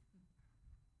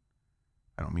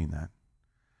 I don't mean that.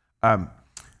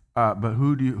 But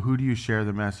who do you share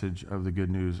the message of the good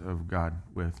news of God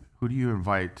with? Who do you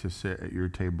invite to sit at your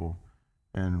table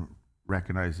and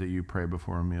recognize that you pray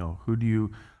before a meal? Who do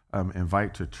you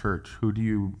invite to church? Who do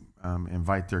you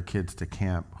invite their kids to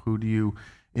camp? Who do you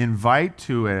invite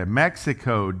to a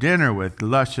Mexico dinner with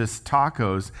luscious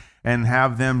tacos and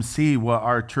have them see what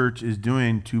our church is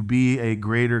doing to be a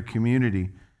greater community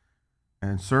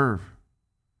and serve?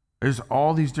 There's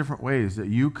all these different ways that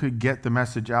you could get the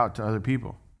message out to other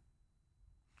people.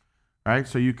 Right?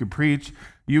 So you could preach.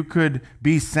 You could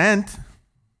be sent.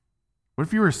 What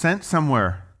if you were sent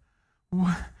somewhere?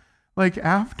 Like,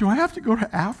 do I have to go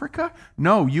to Africa?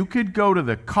 No, you could go to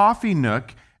the coffee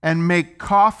nook and make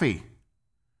coffee.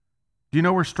 Do you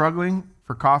know we're struggling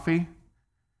for coffee?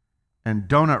 And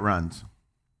donut runs.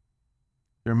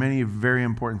 There are many very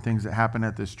important things that happen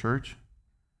at this church.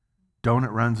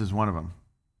 Donut runs is one of them.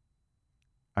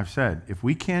 I've said, if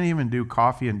we can't even do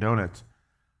coffee and donuts,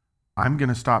 I'm going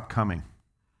to stop coming.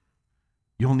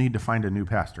 You'll need to find a new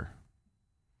pastor.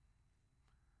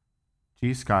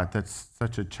 Gee, Scott, that's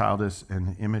such a childish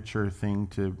and immature thing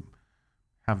to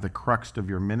have the crux of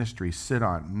your ministry sit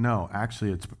on. No,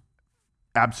 actually, it's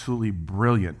absolutely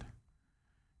brilliant.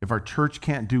 If our church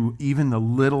can't do even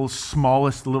the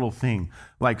smallest little thing,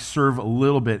 like serve a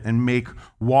little bit and make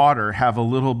water have a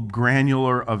little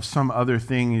granular of some other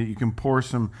thing, you can pour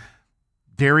some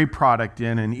dairy product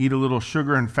in and eat a little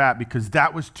sugar and fat because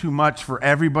that was too much for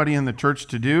everybody in the church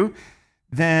to do,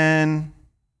 then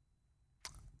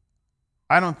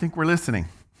I don't think we're listening.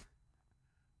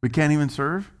 We can't even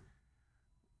serve.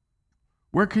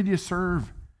 Where could you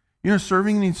serve? You know,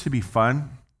 serving needs to be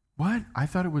fun. What? I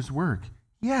thought it was work.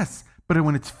 Yes, but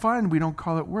when it's fun, we don't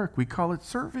call it work. We call it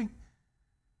serving.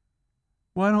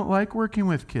 Well, I don't like working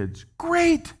with kids.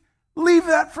 Great. Leave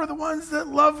that for the ones that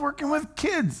love working with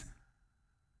kids.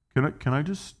 Can I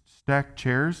just stack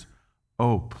chairs?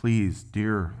 Oh, please,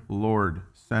 dear Lord,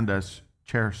 send us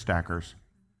chair stackers.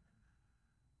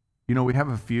 You know, we have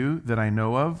a few that I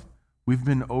know of. We've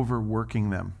been overworking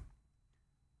them.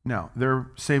 Now, they're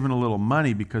saving a little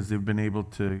money because they've been able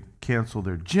to cancel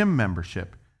their gym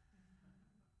membership.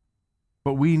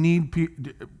 But we need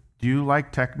people. Do you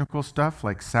like technical stuff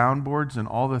like soundboards and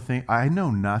all the things? I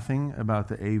know nothing about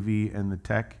the AV and the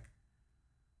tech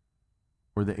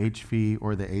or the HV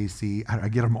or the AC. I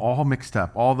get them all mixed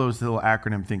up, all those little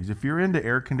acronym things. If you're into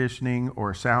air conditioning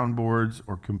or soundboards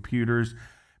or computers,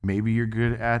 maybe you're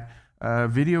good at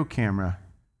video camera.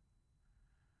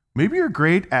 Maybe you're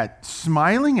great at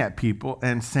smiling at people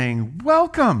and saying,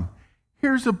 welcome,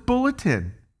 here's a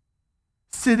bulletin.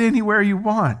 Sit anywhere you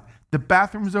want. The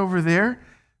bathroom's over there.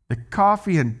 The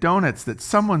coffee and donuts that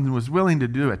someone was willing to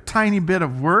do a tiny bit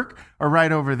of work are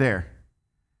right over there.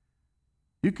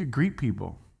 You could greet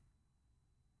people.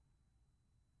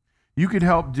 You could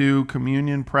help do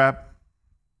communion prep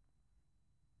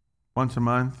once a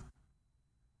month.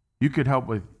 You could help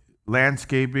with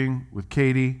landscaping with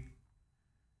Katie.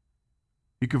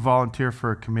 You could volunteer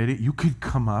for a committee. You could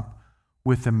come up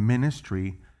with a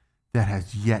ministry that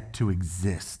has yet to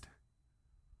exist.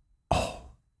 Oh,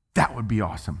 that would be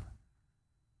awesome.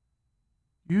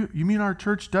 You mean our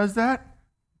church does that?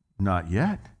 Not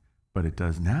yet, but it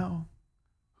does now.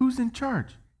 Who's in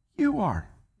charge? You are.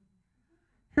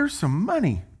 Here's some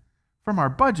money from our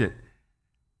budget.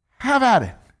 Have at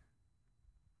it.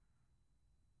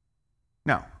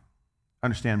 Now,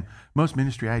 understand, most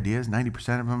ministry ideas,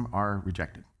 90% of them are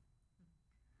rejected.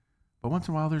 But once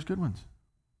in a while, there's good ones.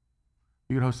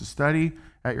 You could host a study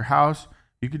at your house.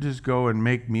 You could just go and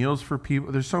make meals for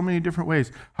people. There's so many different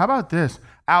ways. How about this?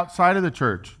 Outside of the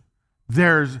church,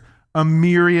 there's a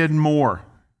myriad more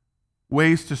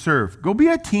ways to serve. Go be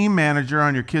a team manager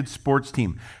on your kid's sports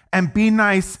team and be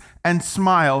nice and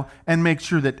smile and make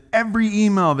sure that every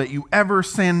email that you ever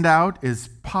send out is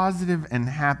positive and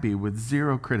happy with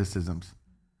zero criticisms.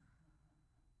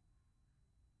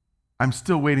 I'm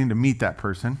still waiting to meet that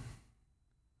person.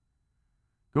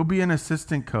 Go be an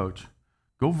assistant coach.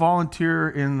 Go volunteer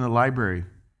in the library.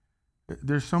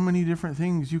 There's so many different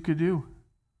things you could do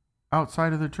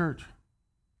outside of the church.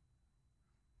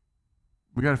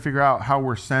 We got to figure out how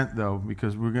we're sent, though,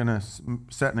 because we're going to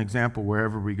set an example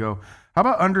wherever we go. How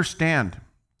about understand?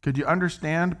 Could you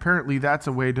understand? Apparently, that's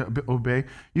a way to obey.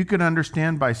 You could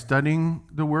understand by studying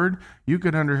the word. You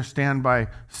could understand by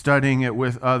studying it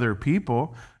with other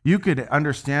people. You could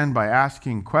understand by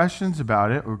asking questions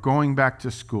about it or going back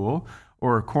to school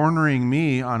or cornering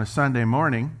me on a Sunday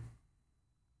morning,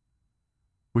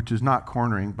 which is not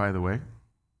cornering, by the way.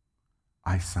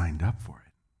 I signed up for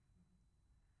it.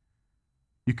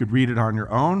 You could read it on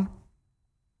your own.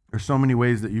 There's so many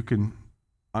ways that you can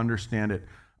understand it.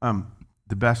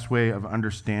 The best way of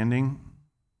understanding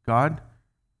God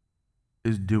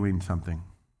is doing something.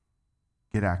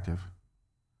 Get active.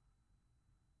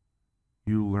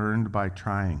 You learned by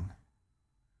trying.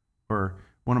 Or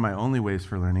one of my only ways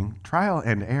for learning, trial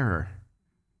and error.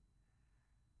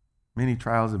 Many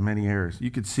trials and many errors.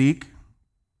 You could seek.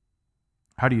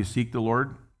 How do you seek the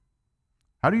Lord?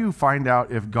 How do you find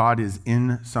out if God is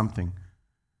in something?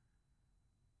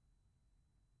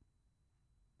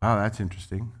 Oh, that's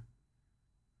interesting.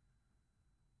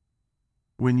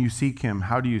 When you seek him,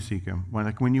 how do you seek him?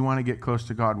 When you want to get close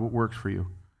to God, what works for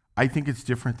you? I think it's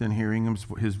different than hearing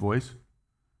his voice.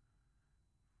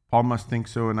 Paul must think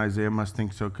so, and Isaiah must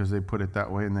think so because they put it that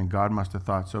way, and then God must have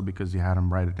thought so because he had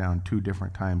him write it down 2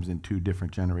 different times in 2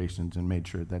 different generations and made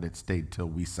sure that it stayed till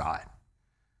we saw it.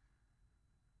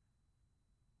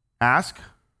 Ask.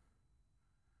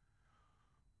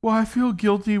 Well, I feel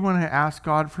guilty when I ask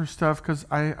God for stuff because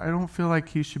I don't feel like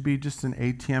he should be just an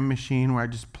ATM machine where I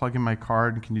just plug in my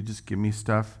card and can you just give me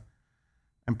stuff?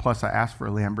 And plus, I asked for a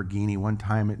Lamborghini one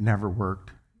time. It never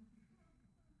worked.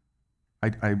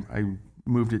 I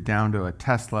moved it down to a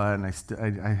Tesla, and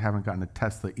I haven't gotten a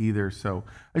Tesla either. So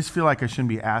I just feel like I shouldn't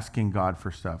be asking God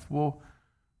for stuff. Well,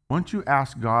 why don't you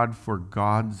ask God for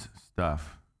God's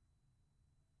stuff?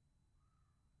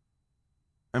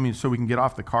 I mean, so we can get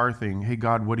off the car thing. Hey,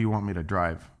 God, what do you want me to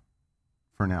drive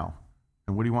for now?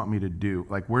 And what do you want me to do?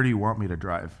 Like, where do you want me to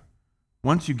drive?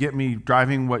 Once you get me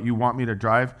driving what you want me to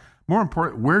drive, more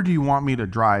important, where do you want me to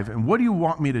drive? And what do you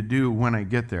want me to do when I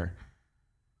get there?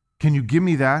 Can you give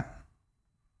me that?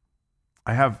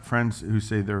 I have friends who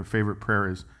say their favorite prayer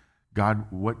is, God,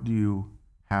 what do you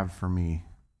have for me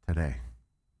today?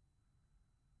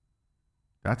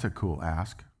 That's a cool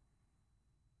ask.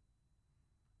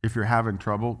 If you're having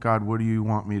trouble, God, what do you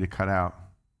want me to cut out?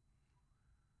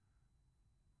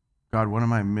 God, what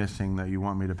am I missing that you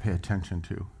want me to pay attention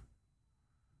to?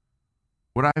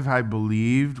 What I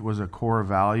believed was a core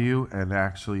value, and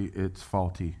actually it's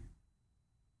faulty.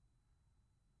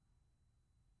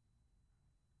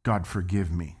 God,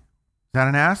 forgive me. Is that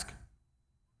an ask?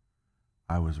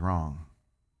 I was wrong.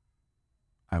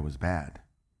 I was bad.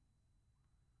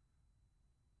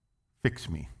 Fix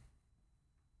me.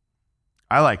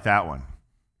 I like that one.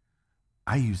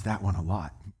 I use that one a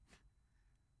lot.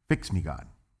 Fix me, God.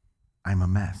 I'm a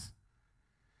mess.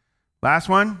 Last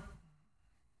one.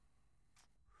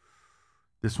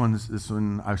 This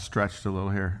one I stretched a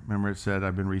little here. Remember it said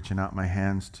I've been reaching out my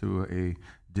hands to a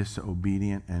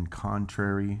disobedient and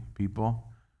contrary people.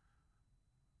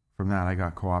 From that I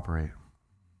got cooperate.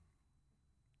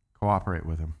 Cooperate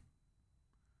with him.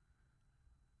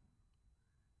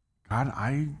 God,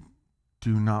 I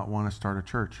do not want to start a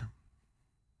church.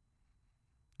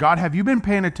 God, have you been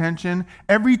paying attention?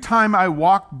 Every time I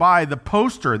walked by the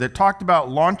poster that talked about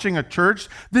launching a church,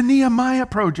 the Nehemiah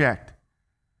Project,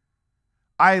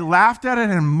 I laughed at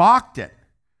it and mocked it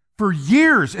for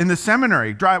years in the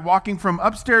seminary, walking from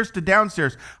upstairs to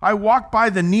downstairs. I walked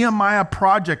by the Nehemiah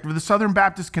Project with the Southern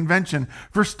Baptist Convention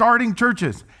for starting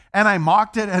churches, and I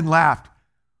mocked it and laughed.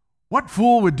 What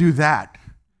fool would do that?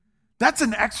 That's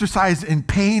an exercise in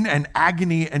pain and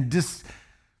agony and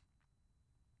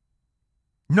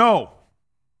No.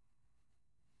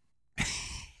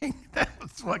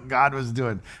 That's what God was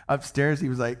doing. Upstairs, he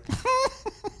was like,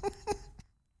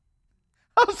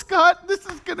 oh, Scott, this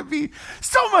is going to be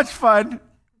so much fun.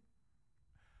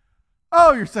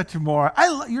 Oh, you're such a moron.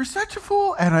 You're such a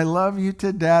fool, and I love you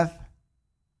to death.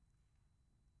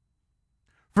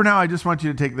 For now, I just want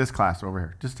you to take this class over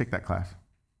here. Just take that class.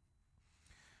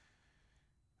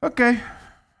 Okay,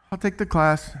 I'll take the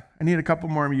class. I need a couple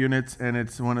more units, and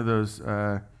it's one of those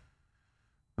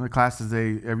the classes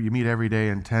you meet every day,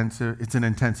 intensive. It's an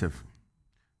intensive.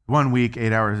 1 week,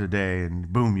 8 hours a day,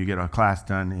 and boom, you get a class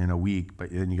done in a week, but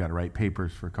then you got to write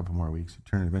papers for a couple more weeks,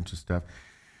 turn in a bunch of stuff.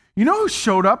 You know who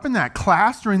showed up in that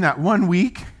class during that 1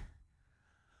 week?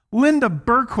 Linda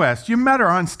Burquest. You met her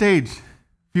on stage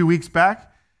a few weeks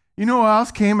back. You know who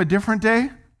else came a different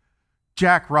day?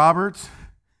 Jack Roberts.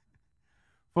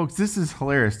 Folks, this is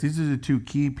hilarious. These are the two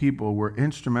key people who were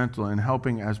instrumental in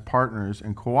helping as partners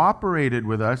and cooperated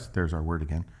with us, there's our word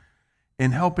again,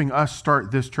 in helping us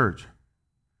start this church.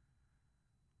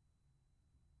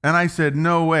 And I said,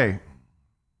 no way.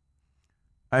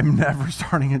 I'm never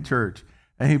starting a church.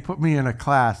 And he put me in a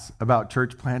class about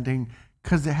church planting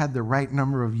because it had the right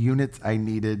number of units I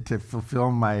needed to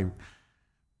fulfill my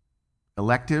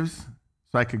electives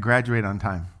so I could graduate on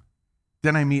time.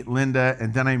 Then I meet Linda,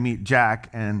 and then I meet Jack,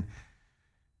 and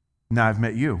now I've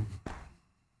met you.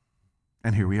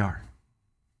 And here we are.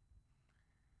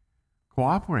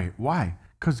 Cooperate. Why?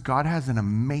 Because God has an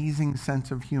amazing sense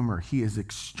of humor. He is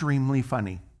extremely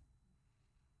funny.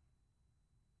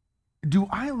 Do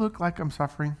I look like I'm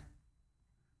suffering?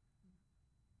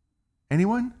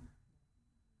 Anyone?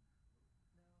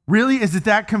 Really? Is it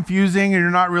that confusing and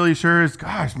you're not really sure?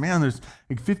 Gosh, man, there's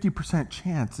like 50%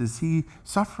 chance. Is he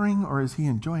suffering or is he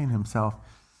enjoying himself?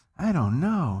 I don't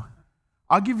know.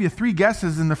 I'll give you 3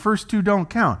 guesses and the first 2 don't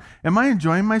count. Am I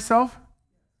enjoying myself?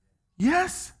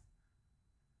 Yes.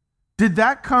 Did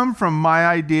that come from my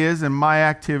ideas and my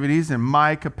activities and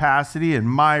my capacity and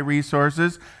my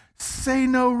resources? Say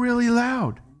no really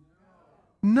loud.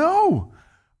 No.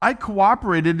 I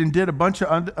cooperated and did a bunch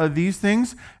of these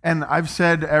things, and I've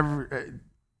said the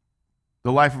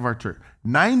life of our church,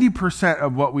 90%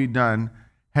 of what we've done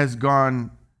has gone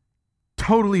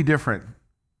totally different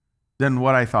than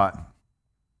what I thought.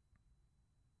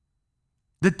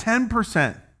 The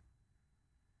 10%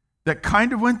 that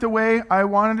kind of went the way I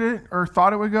wanted it or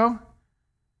thought it would go,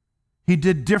 he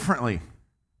did differently.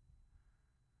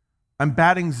 I'm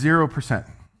batting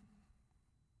 0%.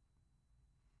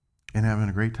 And having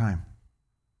a great time.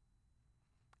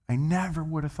 I never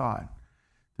would have thought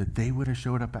that they would have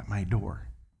showed up at my door.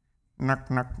 Knock,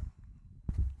 knock.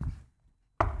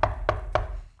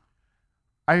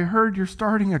 I heard you're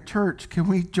starting a church. Can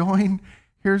we join?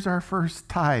 Here's our first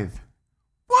tithe.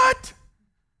 What?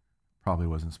 Probably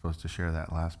wasn't supposed to share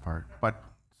that last part, but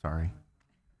sorry.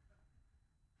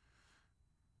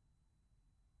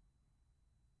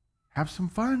 Have some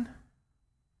fun.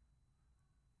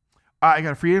 I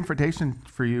got a free invitation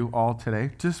for you all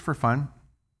today, just for fun.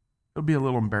 It'll be a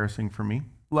little embarrassing for me.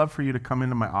 Love for you to come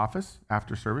into my office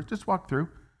after service. Just walk through.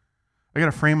 I got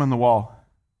a frame on the wall.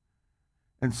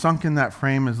 And sunk in that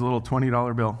frame is a little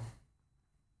 $20 bill.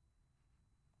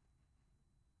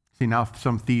 See, now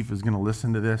some thief is going to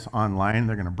listen to this online.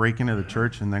 They're going to break into the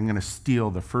church and they're going to steal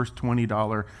the first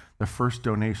 $20, the first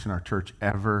donation our church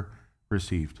ever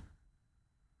received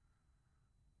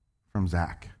from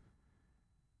Zach.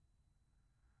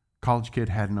 College kid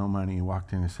had no money. He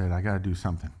walked in and said, I got to do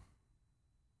something.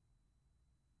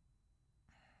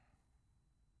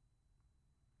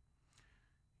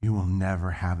 You will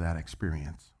never have that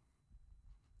experience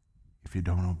if you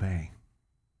don't obey.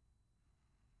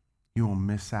 You will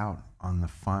miss out on the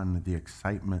fun, the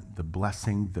excitement, the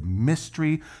blessing, the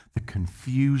mystery, the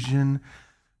confusion,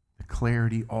 the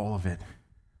clarity, all of it.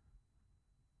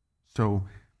 So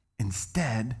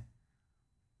instead,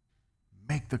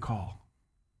 make the call.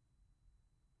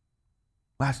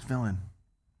 Last villain.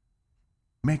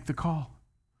 Make the call.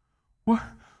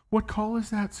 What call is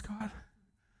that, Scott?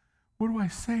 What do I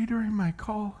say during my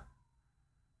call?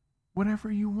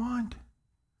 Whatever you want.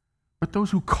 But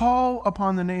those who call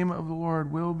upon the name of the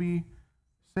Lord will be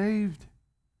saved.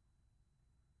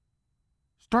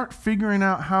 Start figuring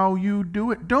out how you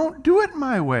do it. Don't do it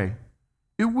my way.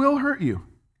 It will hurt you.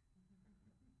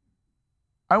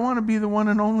 I want to be the one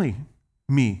and only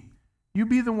me. You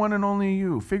be the one and only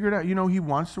you. Figure it out. You know, he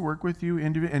wants to work with you.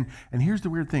 And here's the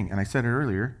weird thing, and I said it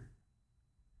earlier.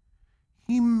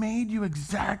 He made you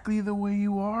exactly the way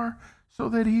you are so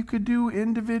that he could do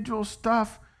individual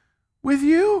stuff with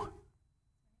you.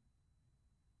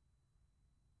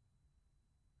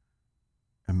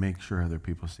 And make sure other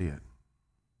people see it.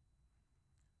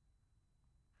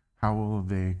 How will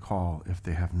they call if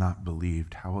they have not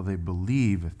believed? How will they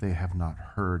believe if they have not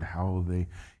heard? How will they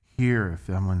hear if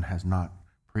someone has not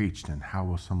preached? And how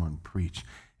will someone preach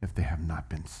if they have not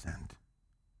been sent?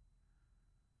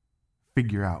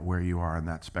 Figure out where you are on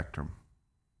that spectrum.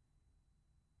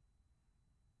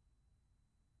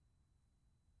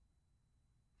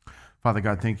 Father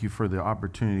God, thank you for the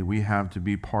opportunity we have to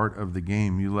be part of the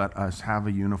game. You let us have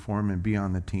a uniform and be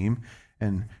on the team.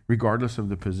 And regardless of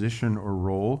the position or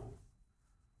role,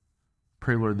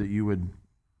 pray, Lord, that you would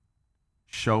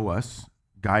show us,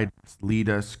 guide us, lead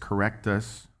us, correct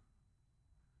us,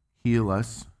 heal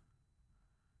us,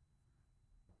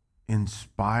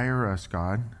 inspire us,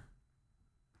 God,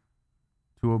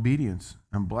 to obedience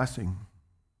and blessing.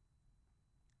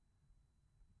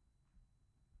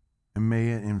 And may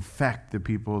it infect the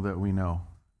people that we know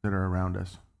that are around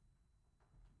us.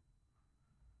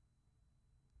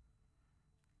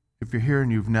 If you're here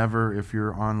and if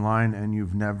you're online and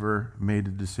you've never made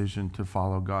a decision to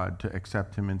follow God, to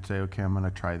accept him and say, okay, I'm going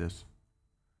to try this.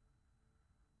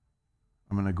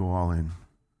 I'm going to go all in.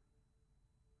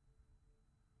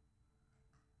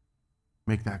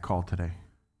 Make that call today.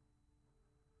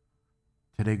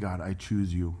 Today, God, I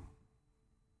choose you.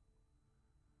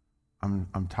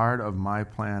 I'm tired of my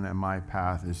plan and my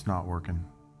path is not working.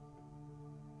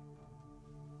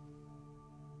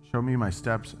 Show me my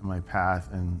steps and my path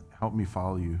and help me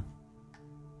follow you.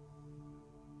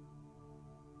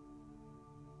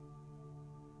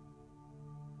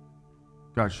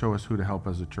 God, show us who to help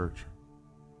as a church.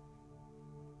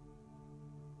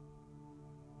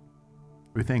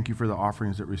 We thank you for the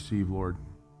offerings that receive, Lord.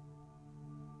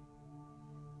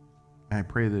 And I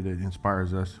pray that it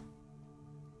inspires us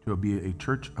to be a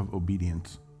church of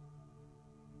obedience.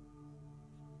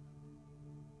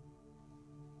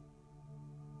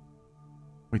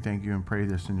 We thank you and pray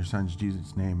this in your Son's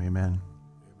Jesus' name. Amen.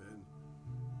 Amen.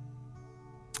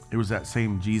 It was that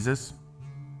same Jesus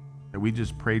that we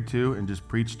just prayed to and just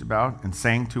preached about and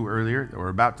sang to earlier, that we're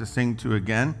about to sing to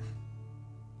again.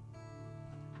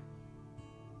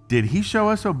 Did he show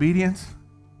us obedience?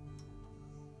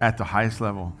 At the highest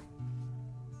level.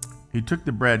 He took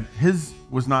the bread. His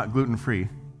was not gluten-free,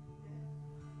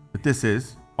 but this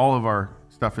is. All of our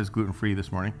stuff is gluten-free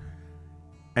this morning.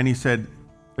 And he said,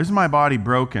 this is my body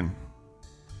broken.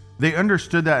 They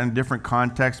understood that in a different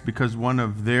context because one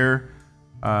of their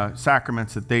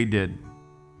sacraments that they did,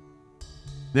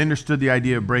 they understood the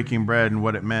idea of breaking bread and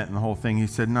what it meant and the whole thing. He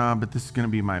said, no, but this is going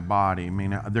to be my body. I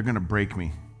mean, they're going to break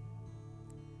me.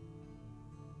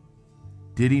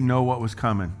 Did he know what was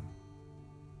coming?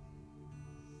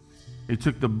 He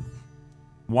took the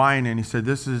wine and he said,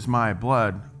 this is my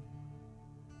blood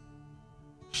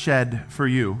shed for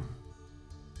you.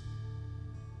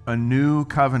 A new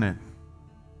covenant,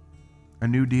 a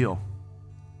new deal.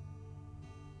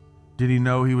 Did he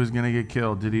know he was going to get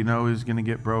killed? Did he know he was going to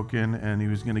get broken and he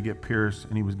was going to get pierced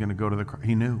and he was going to go to the cross?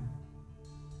 He knew.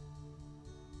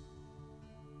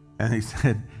 And he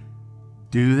said,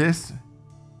 do this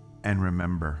and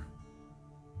remember.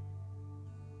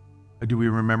 Do we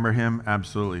remember him?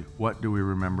 Absolutely. What do we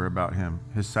remember about him?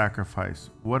 His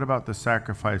sacrifice. What about the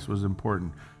sacrifice was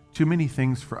important? Too many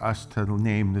things for us to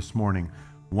name this morning.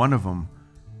 One of them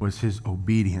was his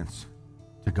obedience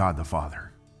to God the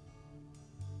Father.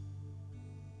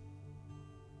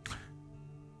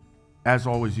 As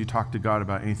always, you talk to God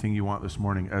about anything you want this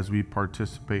morning as we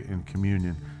participate in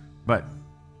communion. But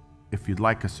if you'd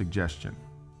like a suggestion,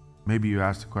 maybe you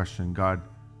ask the question, God,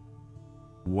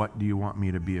 what do you want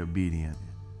me to be obedient?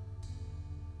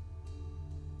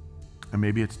 And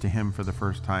maybe it's to him for the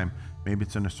first time. Maybe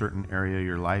it's in a certain area of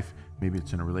your life. Maybe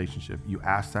it's in a relationship. You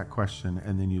ask that question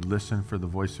and then you listen for the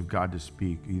voice of God to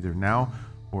speak, either now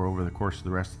or over the course of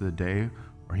the rest of the day,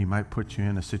 or he might put you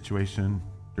in a situation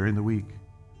during the week.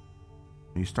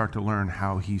 And you start to learn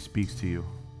how he speaks to you.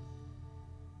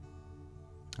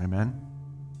 Amen?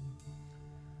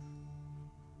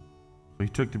 So he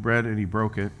took the bread and he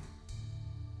broke it.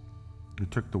 He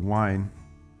took the wine,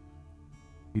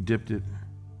 he dipped it,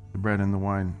 the bread in the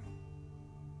wine.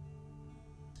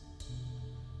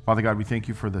 Father God, we thank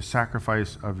you for the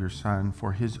sacrifice of your Son,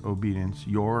 for his obedience,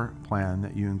 your plan,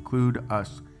 that you include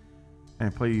us.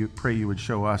 And I pray you would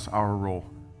show us our role.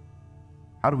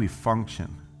 How do we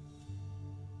function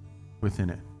within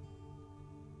it?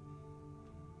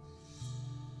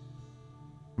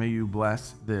 May you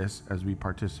bless this as we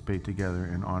participate together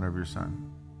in honor of your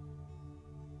Son.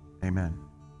 Amen.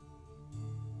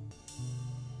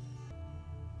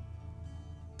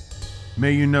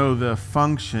 May you know the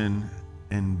function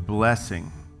and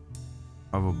blessing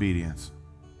of obedience.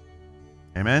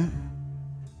 Amen.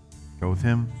 Go with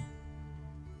him.